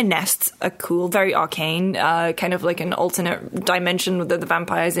vampire nests are cool, very Arcane, kind of like an alternate dimension that the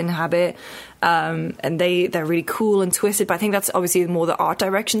vampires inhabit, and they're really cool and twisted. But I think that's obviously more the art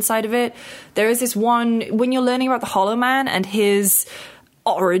direction side of it. There is this one when you're learning about the Hollow Man and his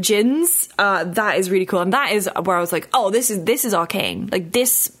origins, that is really cool, and that is where I was like, oh, this is Arcane. Like,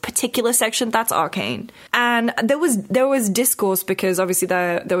 this particular section, that's Arcane. And there was discourse, because obviously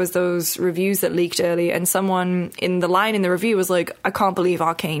there was those reviews that leaked early, and someone in the line in the review was like, I can't believe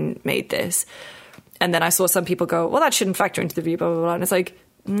Arcane made this. And then I saw some people go, well, that shouldn't factor into the review, blah blah blah. And it's like,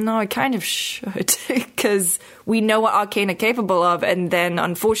 no, it kind of should, because we know what Arcane are capable of, and then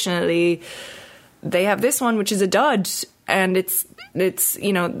unfortunately they have this one, which is a dud. And it's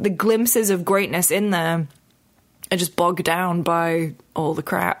you know, the glimpses of greatness in there are just bogged down by all the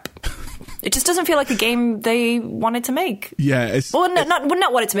crap. It just doesn't feel like a game they wanted to make. Yeah, not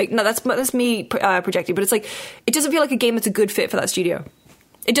wanted to make. No, that's me projecting. But it's like, it doesn't feel like a game that's a good fit for that studio.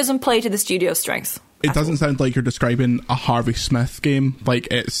 It doesn't play to the studio's strengths. It doesn't sound like you're describing a Harvey Smith game. Like,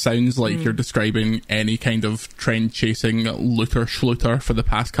 it sounds like you're describing any kind of trend-chasing looter-schluter for the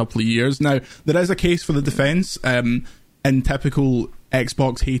past couple of years. Now, there is a case for the defence. In typical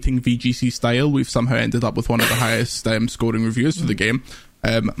Xbox-hating VGC style, we've somehow ended up with one of the highest scoring reviews for the game.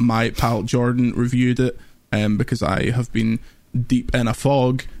 My pal Jordan reviewed it because I have been deep in a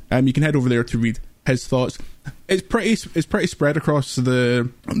fog. You can head over there to read his thoughts. It's pretty spread across the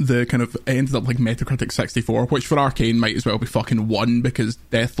kind of, it ended up like Metacritic 64, which for Arcane might as well be fucking 1, because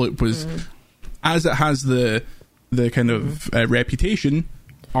Deathloop was, as it has the kind of reputation.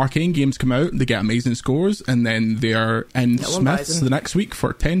 Arcane games come out, they get amazing scores, and then they are in Smiths the next week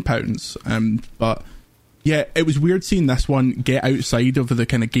for £10. But yeah, it was weird seeing this one get outside of the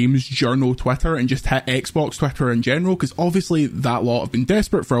kind of games journal Twitter and just hit Xbox Twitter in general, because obviously that lot have been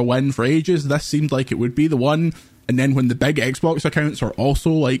desperate for a win for ages. This seemed like it would be the one, and then when the big Xbox accounts are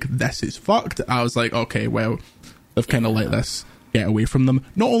also like, this is fucked, I was like, okay, well, they've kind of let this get away from them.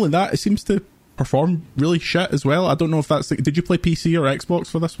 Not only that, it seems to perform really shit as well. I don't know if that's did you play PC or Xbox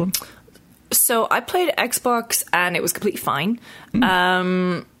for this one? So I played Xbox and it was completely fine.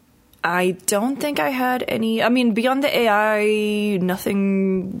 I don't think I had any, I mean, beyond the AI,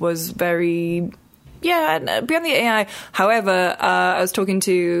 nothing was very, beyond the AI. However, I was talking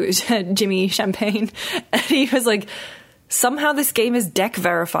to Jimmy Champagne, and he was like, somehow this game is deck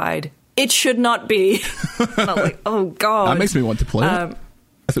verified. It should not be. And I'm like, oh God. That makes me want to play it.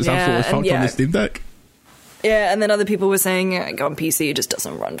 If it's absolutely fucked on the Steam Deck. Yeah, and then other people were saying on PC it just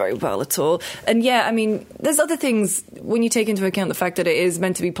doesn't run very well at all. And yeah, I mean, there's other things when you take into account the fact that it is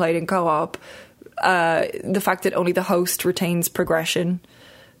meant to be played in co-op, the fact that only the host retains progression.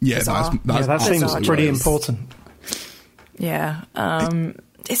 Yeah, that seems pretty important. Yeah,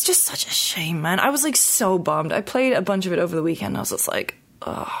 it's just such a shame, man. I was like so bummed. I played a bunch of it over the weekend and I was just like,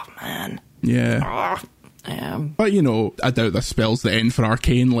 oh man. Yeah. But you know, I doubt this spells the end for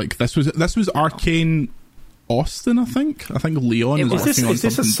Arcane. Like, this was Arcane Austin, I think Leon is working on something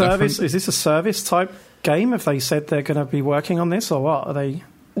different. Is this a service type game? Have they said they're going to be working on this, or what are they?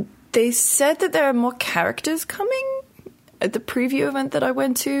 They said that there are more characters coming at the preview event that I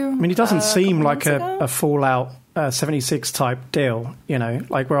went to. I mean, it doesn't seem like a Fallout 76 type deal, you know,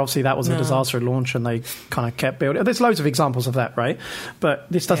 like where obviously that was a disaster at launch and they kind of kept building. There's loads of examples of that, right?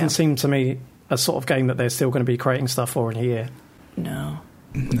 But this doesn't seem to me a sort of game that they're still going to be creating stuff for in a year. No.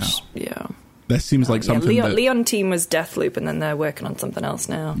 Yeah. This seems like something Leon team was Deathloop, and then they're working on something else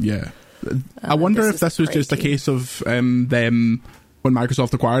now. Yeah. I wonder if this was just a case of them, when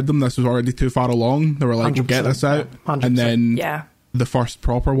Microsoft acquired them, this was already too far along. They were like, we'll get this out. 100%. And then the first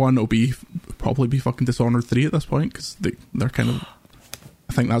proper one will probably be fucking Dishonored 3 at this point, because they're kind of...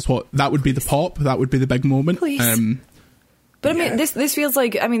 I think that would be the pop. That would be the big moment. Please. But I mean, this feels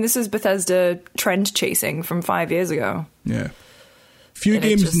like... I mean, this is Bethesda trend chasing from 5 years ago. Yeah. Few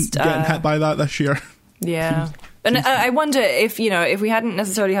games getting hit by that this year. Yeah. And I wonder if we hadn't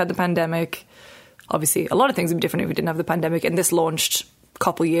necessarily had the pandemic, obviously a lot of things would be different if we didn't have the pandemic, and this launched a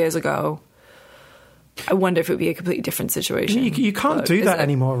couple years ago. I wonder if it would be a completely different situation. You can't do that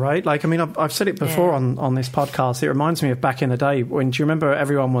anymore, right? Like, I mean, I've said it before on this podcast. It reminds me of back in the day when, do you remember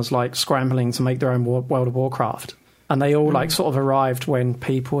everyone was like scrambling to make their own World of Warcraft? And they all like sort of arrived when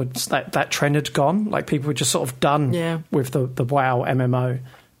people had, that trend had gone. Like people were just sort of done with the WoW MMO,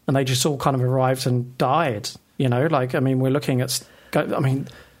 and they just all kind of arrived and died. You know, like, I mean, we're looking at. I mean,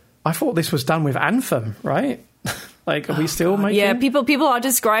 I thought this was done with Anthem, right? Like, are we still making? Yeah, people are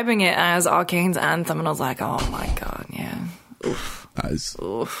describing it as Arcane's Anthem, and I was like, oh my god, yeah. Oof. That is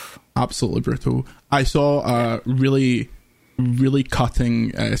absolutely brutal. I saw a really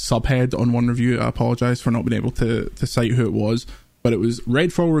cutting subhead on one review. I apologise for not being able to cite who it was, but it was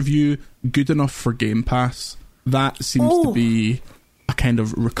Redfall review, good enough for Game Pass. That seems to be a kind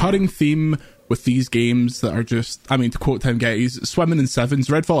of recurring theme with these games that are just, I mean, to quote Tim Getty's, swimming in sevens.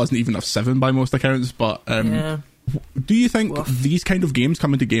 Redfall isn't even a 7 by most accounts, but do you think these kind of games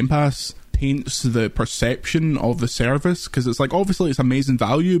coming to Game Pass taints the perception of the service? Because it's like, obviously it's amazing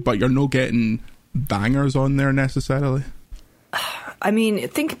value, but you're not getting bangers on there necessarily. I mean,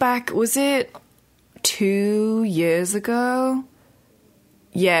 think back, was it 2 years ago?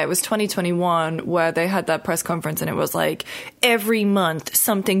 Yeah, it was 2021 where they had that press conference and it was like, every month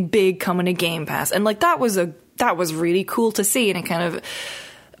something big coming to Game Pass. And like that was really cool to see, and it kind of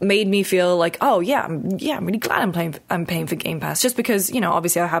made me feel like, oh yeah, I'm really glad I'm paying for Game Pass, just because, you know,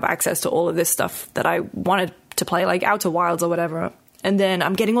 obviously I have access to all of this stuff that I wanted to play, like Outer Wilds or whatever. And then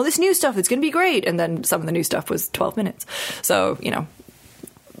I'm getting all this new stuff that's going to be great. And then some of the new stuff was 12 minutes. So, you know,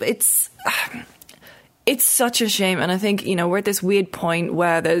 it's such a shame. And I think, you know, we're at this weird point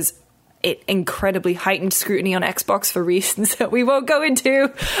where there's incredibly heightened scrutiny on Xbox for reasons that we won't go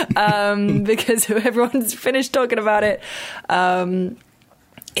into because everyone's finished talking about it.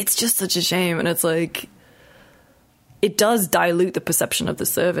 It's just such a shame. And it's like, it does dilute the perception of the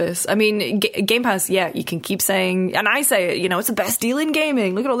service. I mean, Game Pass, yeah, you can keep saying, and I say it, you know, it's the best deal in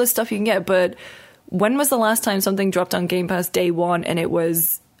gaming. Look at all this stuff you can get. But when was the last time something dropped on Game Pass day one and it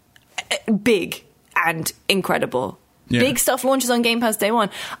was big and incredible? Yeah. Big stuff launches on Game Pass day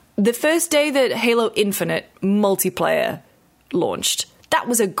one. The first day that Halo Infinite multiplayer launched, that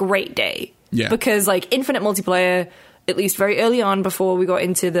was a great day. Yeah. Because, like, Infinite multiplayer, at least very early on before we got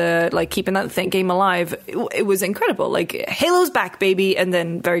into the, like, keeping that game alive, it was incredible. Like, Halo's back, baby. And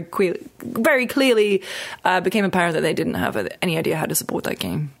then very clearly became apparent that they didn't have any idea how to support that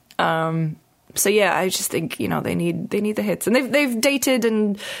game. So yeah, I just think, you know, they need the hits, and they've dated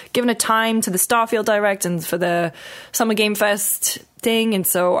and given a time to the Starfield Direct and for the Summer Game Fest thing, and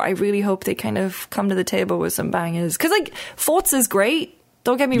so I really hope they kind of come to the table with some bangers, because like Forza's great.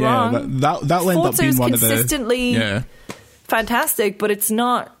 Don't get me wrong. That'll end up being one of the consistently fantastic, but it's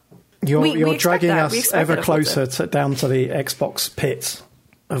not. You're dragging us ever closer down to the Xbox pit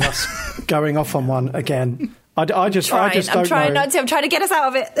of us going off on one again. I just don't know. I'm trying to get us out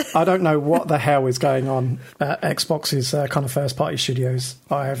of it. I don't know what the hell is going on at Xbox's kind of first party studios.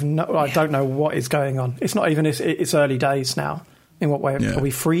 I don't know what is going on. It's not even it's early days now. In what way? Are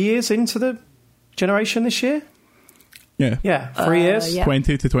we 3 years into the generation this year? Yeah, 3 years.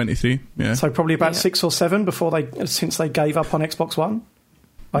 20 to 23. Yeah. So probably about 6 or 7 since they gave up on Xbox One,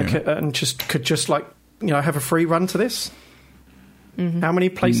 and could just like, you know, have a free run to this. Mm-hmm. How many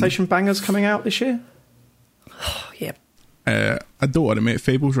PlayStation bangers coming out this year? Yeah. I don't want to, mate.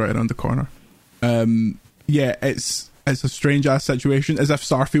 Fable's right around the corner. It's a strange ass situation, as if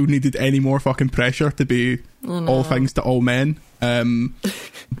Starfield needed any more fucking pressure to be all things to all men.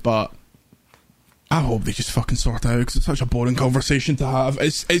 But I hope they just fucking sort it out, because it's such a boring conversation to have.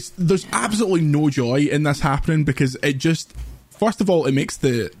 There's absolutely no joy in this happening, because it just, first of all, it makes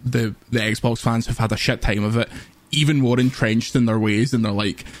the Xbox fans who've had a shit time of it even more entrenched in their ways, and they're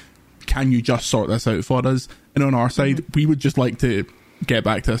like, can you just sort this out for us? And on our side, we would just like to get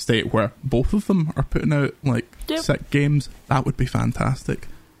back to a state where both of them are putting out sick games. That would be fantastic.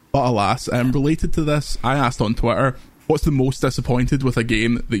 But alas, related to this, I asked on Twitter, what's the most disappointed with a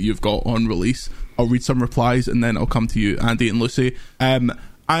game that you've got on release? I'll read some replies and then I'll come to you, Andy and Lucy. I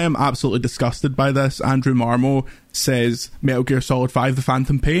am absolutely disgusted by this. Andrew Marmo says Metal Gear Solid 5 The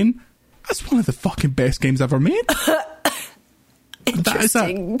Phantom Pain. That's one of the fucking best games ever made.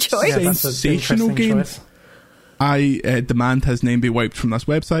 Interesting choice. Sensational game. Choice. I demand his name be wiped from this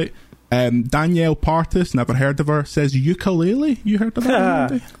website. Danielle Partis, never heard of her, says ukulele. You heard of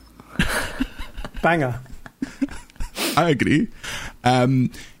that, Andy? Banger. I agree.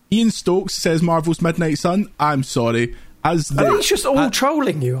 Ian Stokes says Marvel's Midnight Sun. I'm sorry. Are they just all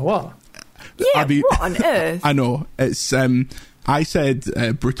trolling you or what? Yeah, what on earth? I know. It's I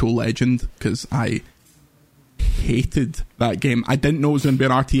said Brutal Legend because I hated that game. I didn't know it was going to be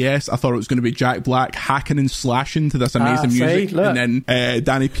an RTS. I thought it was going to be Jack Black hacking and slashing to this amazing music. And then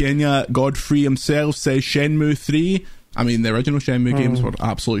Danny Pena, Godfrey himself, says Shenmue 3. I mean, the original Shenmue games were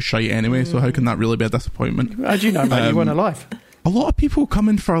absolute shite anyway, so how can that really be a disappointment? How do you know, mate? You weren't alive. A lot of people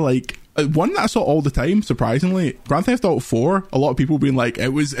coming for one that I saw all the time, surprisingly, Grand Theft Auto 4. A lot of people being like, it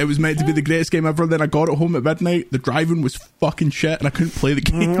was meant to be the greatest game ever. Then I got it home at midnight. The driving was fucking shit, and I couldn't play the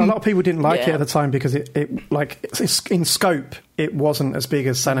game. A lot of people didn't like it at the time because it in scope, it wasn't as big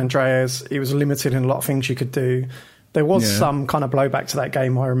as San Andreas. It was limited in a lot of things you could do. There was some kind of blowback to that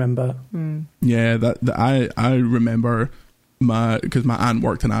game, I remember. Yeah, I remember because my aunt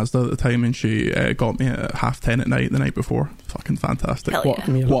worked in Asda at the time, and she got me at 10:30 at night the night before. Fucking fantastic.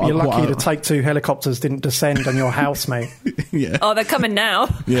 You're lucky the Take Two helicopters didn't descend on your house, mate. Yeah. Oh, they're coming now.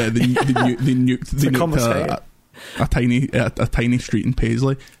 Yeah, they nuked a tiny street in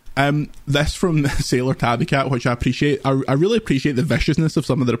Paisley. This from Sailor Tabbycat, which I appreciate. I really appreciate the viciousness of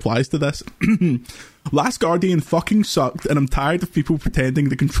some of the replies to this. Last Guardian fucking sucked, and I'm tired of people pretending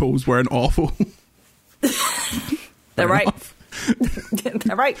the controls weren't awful. They're right.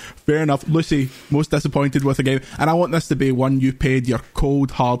 They're right. Fair enough. Lucy, most disappointed with a game, and I want this to be one you paid your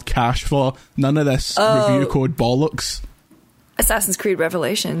cold hard cash for. None of this review code bollocks. Assassin's Creed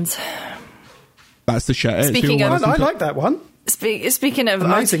Revelations. That's the shit. Speaking of, I like that one. Speaking of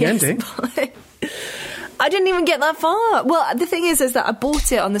amazing ending. I didn't even get that far. Well, the thing is that I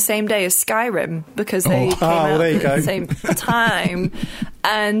bought it on the same day as Skyrim because they came out at the same time.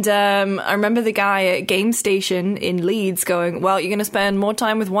 And I remember the guy at Game Station in Leeds going, well, you're going to spend more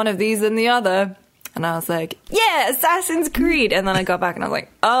time with one of these than the other. And I was like, yeah, Assassin's Creed. And then I got back and I was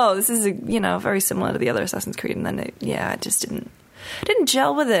like, oh, this is, very similar to the other Assassin's Creed. And then I just didn't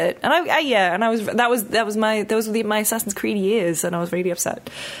gel with it. And those were my Assassin's Creed years, and I was really upset.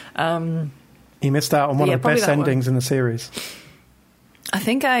 He missed out on one of the best endings in the series. I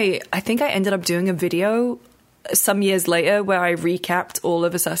think I ended up doing a video some years later where I recapped all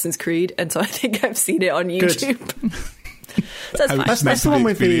of Assassin's Creed, and so I think I've seen it on YouTube. So that's the one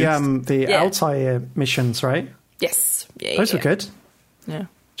with the Altair missions, right? Yes. Yeah, those were good. Yeah.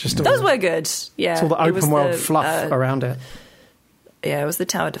 Those were good. Yeah. It's all the open world fluff around it. Yeah, it was the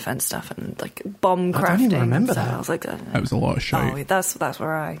tower defense stuff and bomb crafting. I don't even remember that. I was like, that was a lot of shite. Oh, that's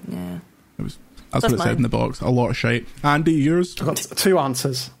where That's what it said in the box. A lot of shite. Andy, yours? I've got two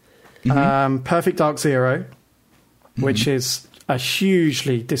answers. Perfect Dark Zero, which is a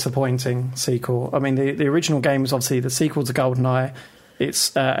hugely disappointing sequel. I mean, the original game was obviously the sequel to GoldenEye.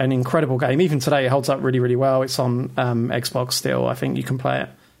 It's an incredible game. Even today, it holds up really, really well. It's on Xbox still. I think you can play it.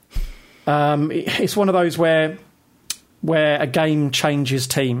 It's one of those where a game changes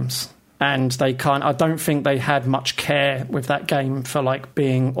teams. And I don't think they had much care with that game for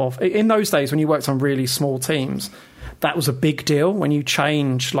being off. In those days, when you worked on really small teams, that was a big deal. When you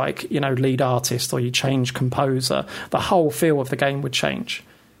change, lead artist or you change composer, the whole feel of the game would change.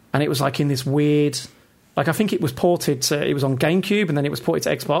 And it was in this weird, I think it was it was on GameCube, and then it was ported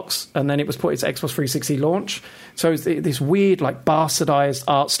to Xbox, and then it was ported to Xbox 360 launch. So it was this weird, bastardized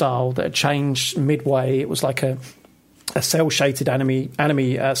art style that had changed midway. It was like a cell-shaded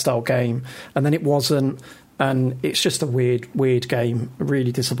anime style game, and then it wasn't, and it's just a weird game, a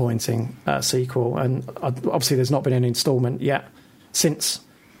really disappointing sequel, and obviously there's not been an installment yet since.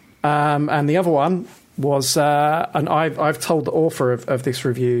 And the other one was, and I've told the author of this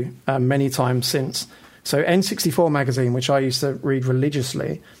review many times since, so N64 magazine, which I used to read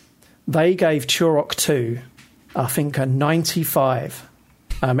religiously, they gave Turok 2, I think, a 95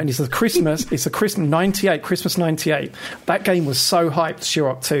 And it's a Christmas 98, Christmas 98. That game was so hyped,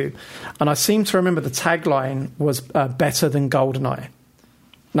 Shirok 2. And I seem to remember the tagline was better than GoldenEye.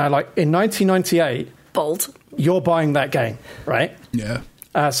 Now, like, in 1998... Bold. You're buying that game, right? Yeah.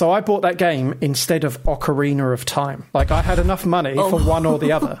 So I bought that game instead of Ocarina of Time. Like, I had enough money for one or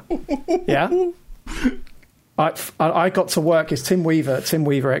the other. Yeah? I got to work, it's Tim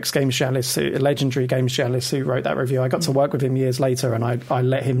Weaver, ex-games journalist, a legendary games journalist who wrote that review. I got to work with him years later, and I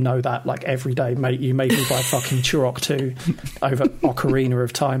let him know that, like, every day, mate, you made me buy fucking Turok 2 over Ocarina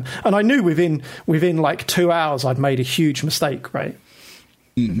of Time. And I knew within like 2 hours I'd made a huge mistake, right?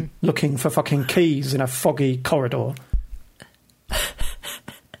 Mm-hmm. Looking for fucking keys in a foggy corridor.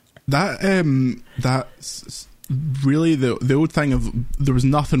 That's really the old thing of there was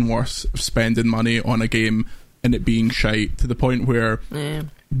nothing worse spending money on a game and it being shite, to the point where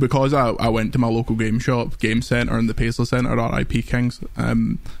because I went to my local game shop, Game Centre and the Paisley Centre, RIP Kings,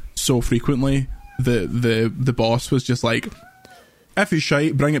 so frequently the boss was just like, if it's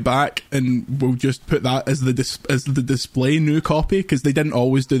shite, bring it back, and we'll just put that as the display new copy, because they didn't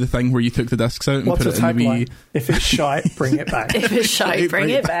always do the thing where you took the discs out and put it in the Wii. If it's shite, bring it back. If it's shite, bring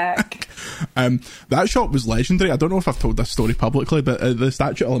it back. That shop was legendary. I don't know if I've told this story publicly, but the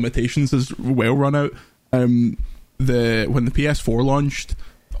statute of limitations is well run out. When the PS4 launched,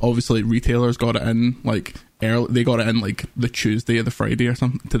 obviously retailers got it in like early. They got it in like the Tuesday or the Friday or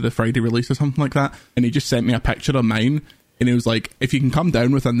something, to the Friday release or something like that. And he just sent me a picture of mine. And he was like, if you can come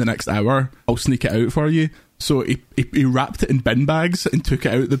down within the next hour, I'll sneak it out for you. So he wrapped it in bin bags and took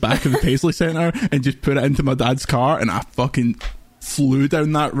it out the back of the Paisley Centre and just put it into my dad's car, and I fucking flew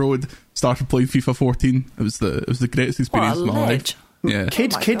down that road, started playing FIFA 14. It was the greatest experience of my life. Yeah.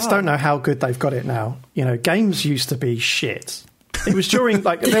 Kids don't know how good they've got it now. You know, games used to be shit. It was during,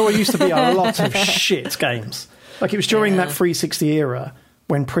 like, there used to be a lot of shit games. Like, it was during that 360 era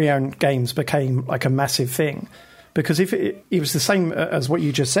when pre-owned games became like a massive thing. Because if it was the same as what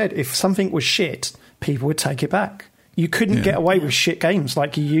you just said, if something was shit, people would take it back. You couldn't get away with shit games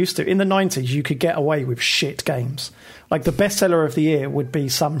like you used to. In the 90s, you could get away with shit games. Like, the bestseller of the year would be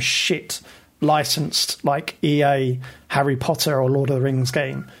some shit licensed, like, EA, Harry Potter or Lord of the Rings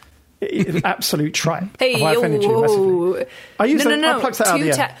game. Absolute tripe. Hey, I offended you massively. I plucked that out of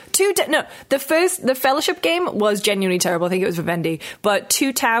the air. The Fellowship game was genuinely terrible. I think it was Vivendi. But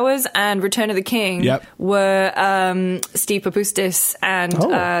Two Towers and Return of the King were Steve Papustis and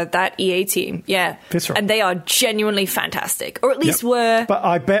that EA team. Yeah. Visceral. And they are genuinely fantastic. Or at least were. But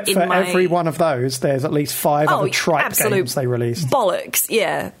I bet for every one of those, there's at least 5 other tripe games they released. Bollocks,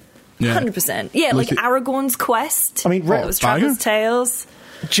 yeah. 100%. Yeah, like Aragorn's Quest. I mean, was Traveller's Tales.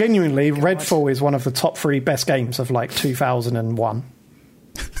 Genuinely, Redfall is one of the top 3 best games of like 2001.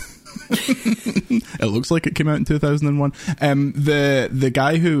 It looks like it came out in 2001. The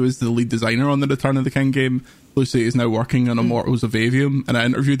guy who was the lead designer on the Return of the King game, Lucy, is now working on Immortals of Avium, and I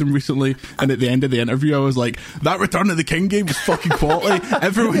interviewed him recently, and at the end of the interview I was like, that Return of the King game was fucking quality.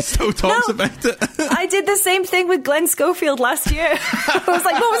 Everyone still talks about it. I did the same thing with Glenn Schofield last year. I was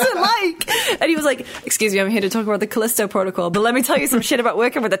like, what was it like? And he was like, excuse me, I'm here to talk about the Callisto Protocol, but let me tell you some shit about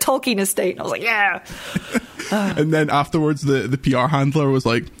working with the Tolkien estate. And I was like, yeah. And then afterwards the PR handler was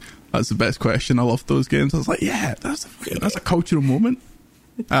like, that's the best question, I love those games. I was like, yeah, that's a cultural moment.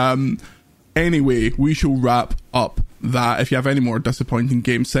 Anyway, we shall wrap up that. If you have any more disappointing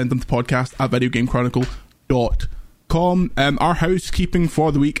games, send them to podcast@videogamechronicle.com. Our housekeeping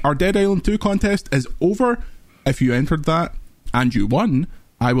for the week, our Dead Island 2 contest is over. If you entered that and you won,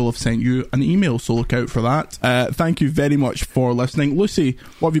 I will have sent you an email, so look out for that. Thank you very much for listening. Lucy,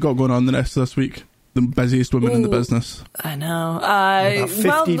 what have you got going on the rest of this week? The busiest woman in the business. I know. About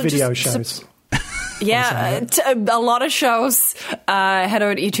 50 video shows. Yeah, a lot of shows. Head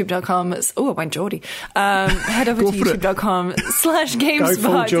over to youtube.com. Oh, I went Geordie. Head over to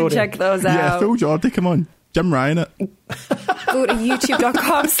youtube.com/GameSpot to check those out. Yeah, full Geordie, come on. Jim Ryan it. Go to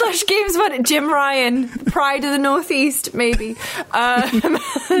youtube.com/GameSpot. Jim Ryan. Pride of the Northeast, maybe. Or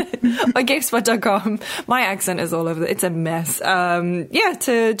GameSpot.com. My accent is all over. It's a mess.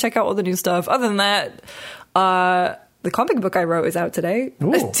 To check out all the new stuff. Other than that, the comic book I wrote is out today.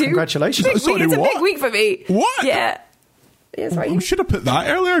 Ooh, congratulations. It's a big week for me. What? Yeah. Yes, right. We should have put that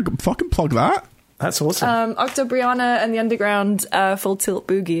earlier. Fucking plug that. That's awesome. Octobriana and the Underground Full Tilt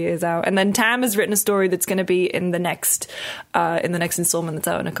Boogie is out. And then Tam has written a story that's going to be in the next installment that's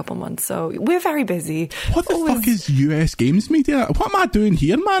out in a couple months. So we're very busy. What the fuck is US Games Media? What am I doing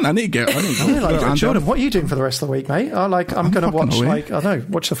here, man? I need to get Jordan, what are you doing for the rest of the week, mate? I'm going to watch,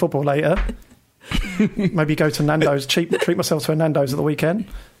 watch the football later. Maybe go to Nando's, treat myself to a Nando's at the weekend.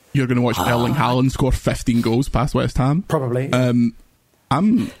 You're going to watch Erling Haaland score 15 goals past West Ham? Probably.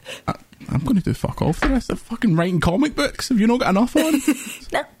 I'm going to do fuck all for the rest of fucking writing comic books. Have you not got enough on?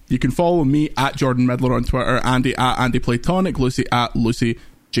 No. You can follow me at Jordan Midler on Twitter, Andy at Andy Platonic, Lucy at Lucy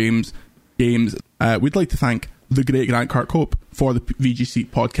James Games. We'd like to thank the great Grant Kirkhope for the VGC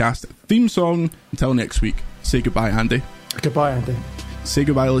podcast theme song. Until next week, say goodbye, Andy. Goodbye, Andy. Say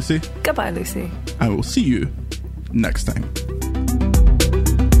goodbye, Lucy. Goodbye, Lucy. I will see you next time.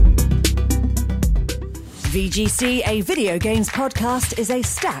 VGC, a video games podcast, is a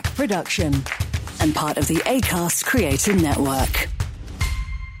Stack production and part of the Acast Creator Network.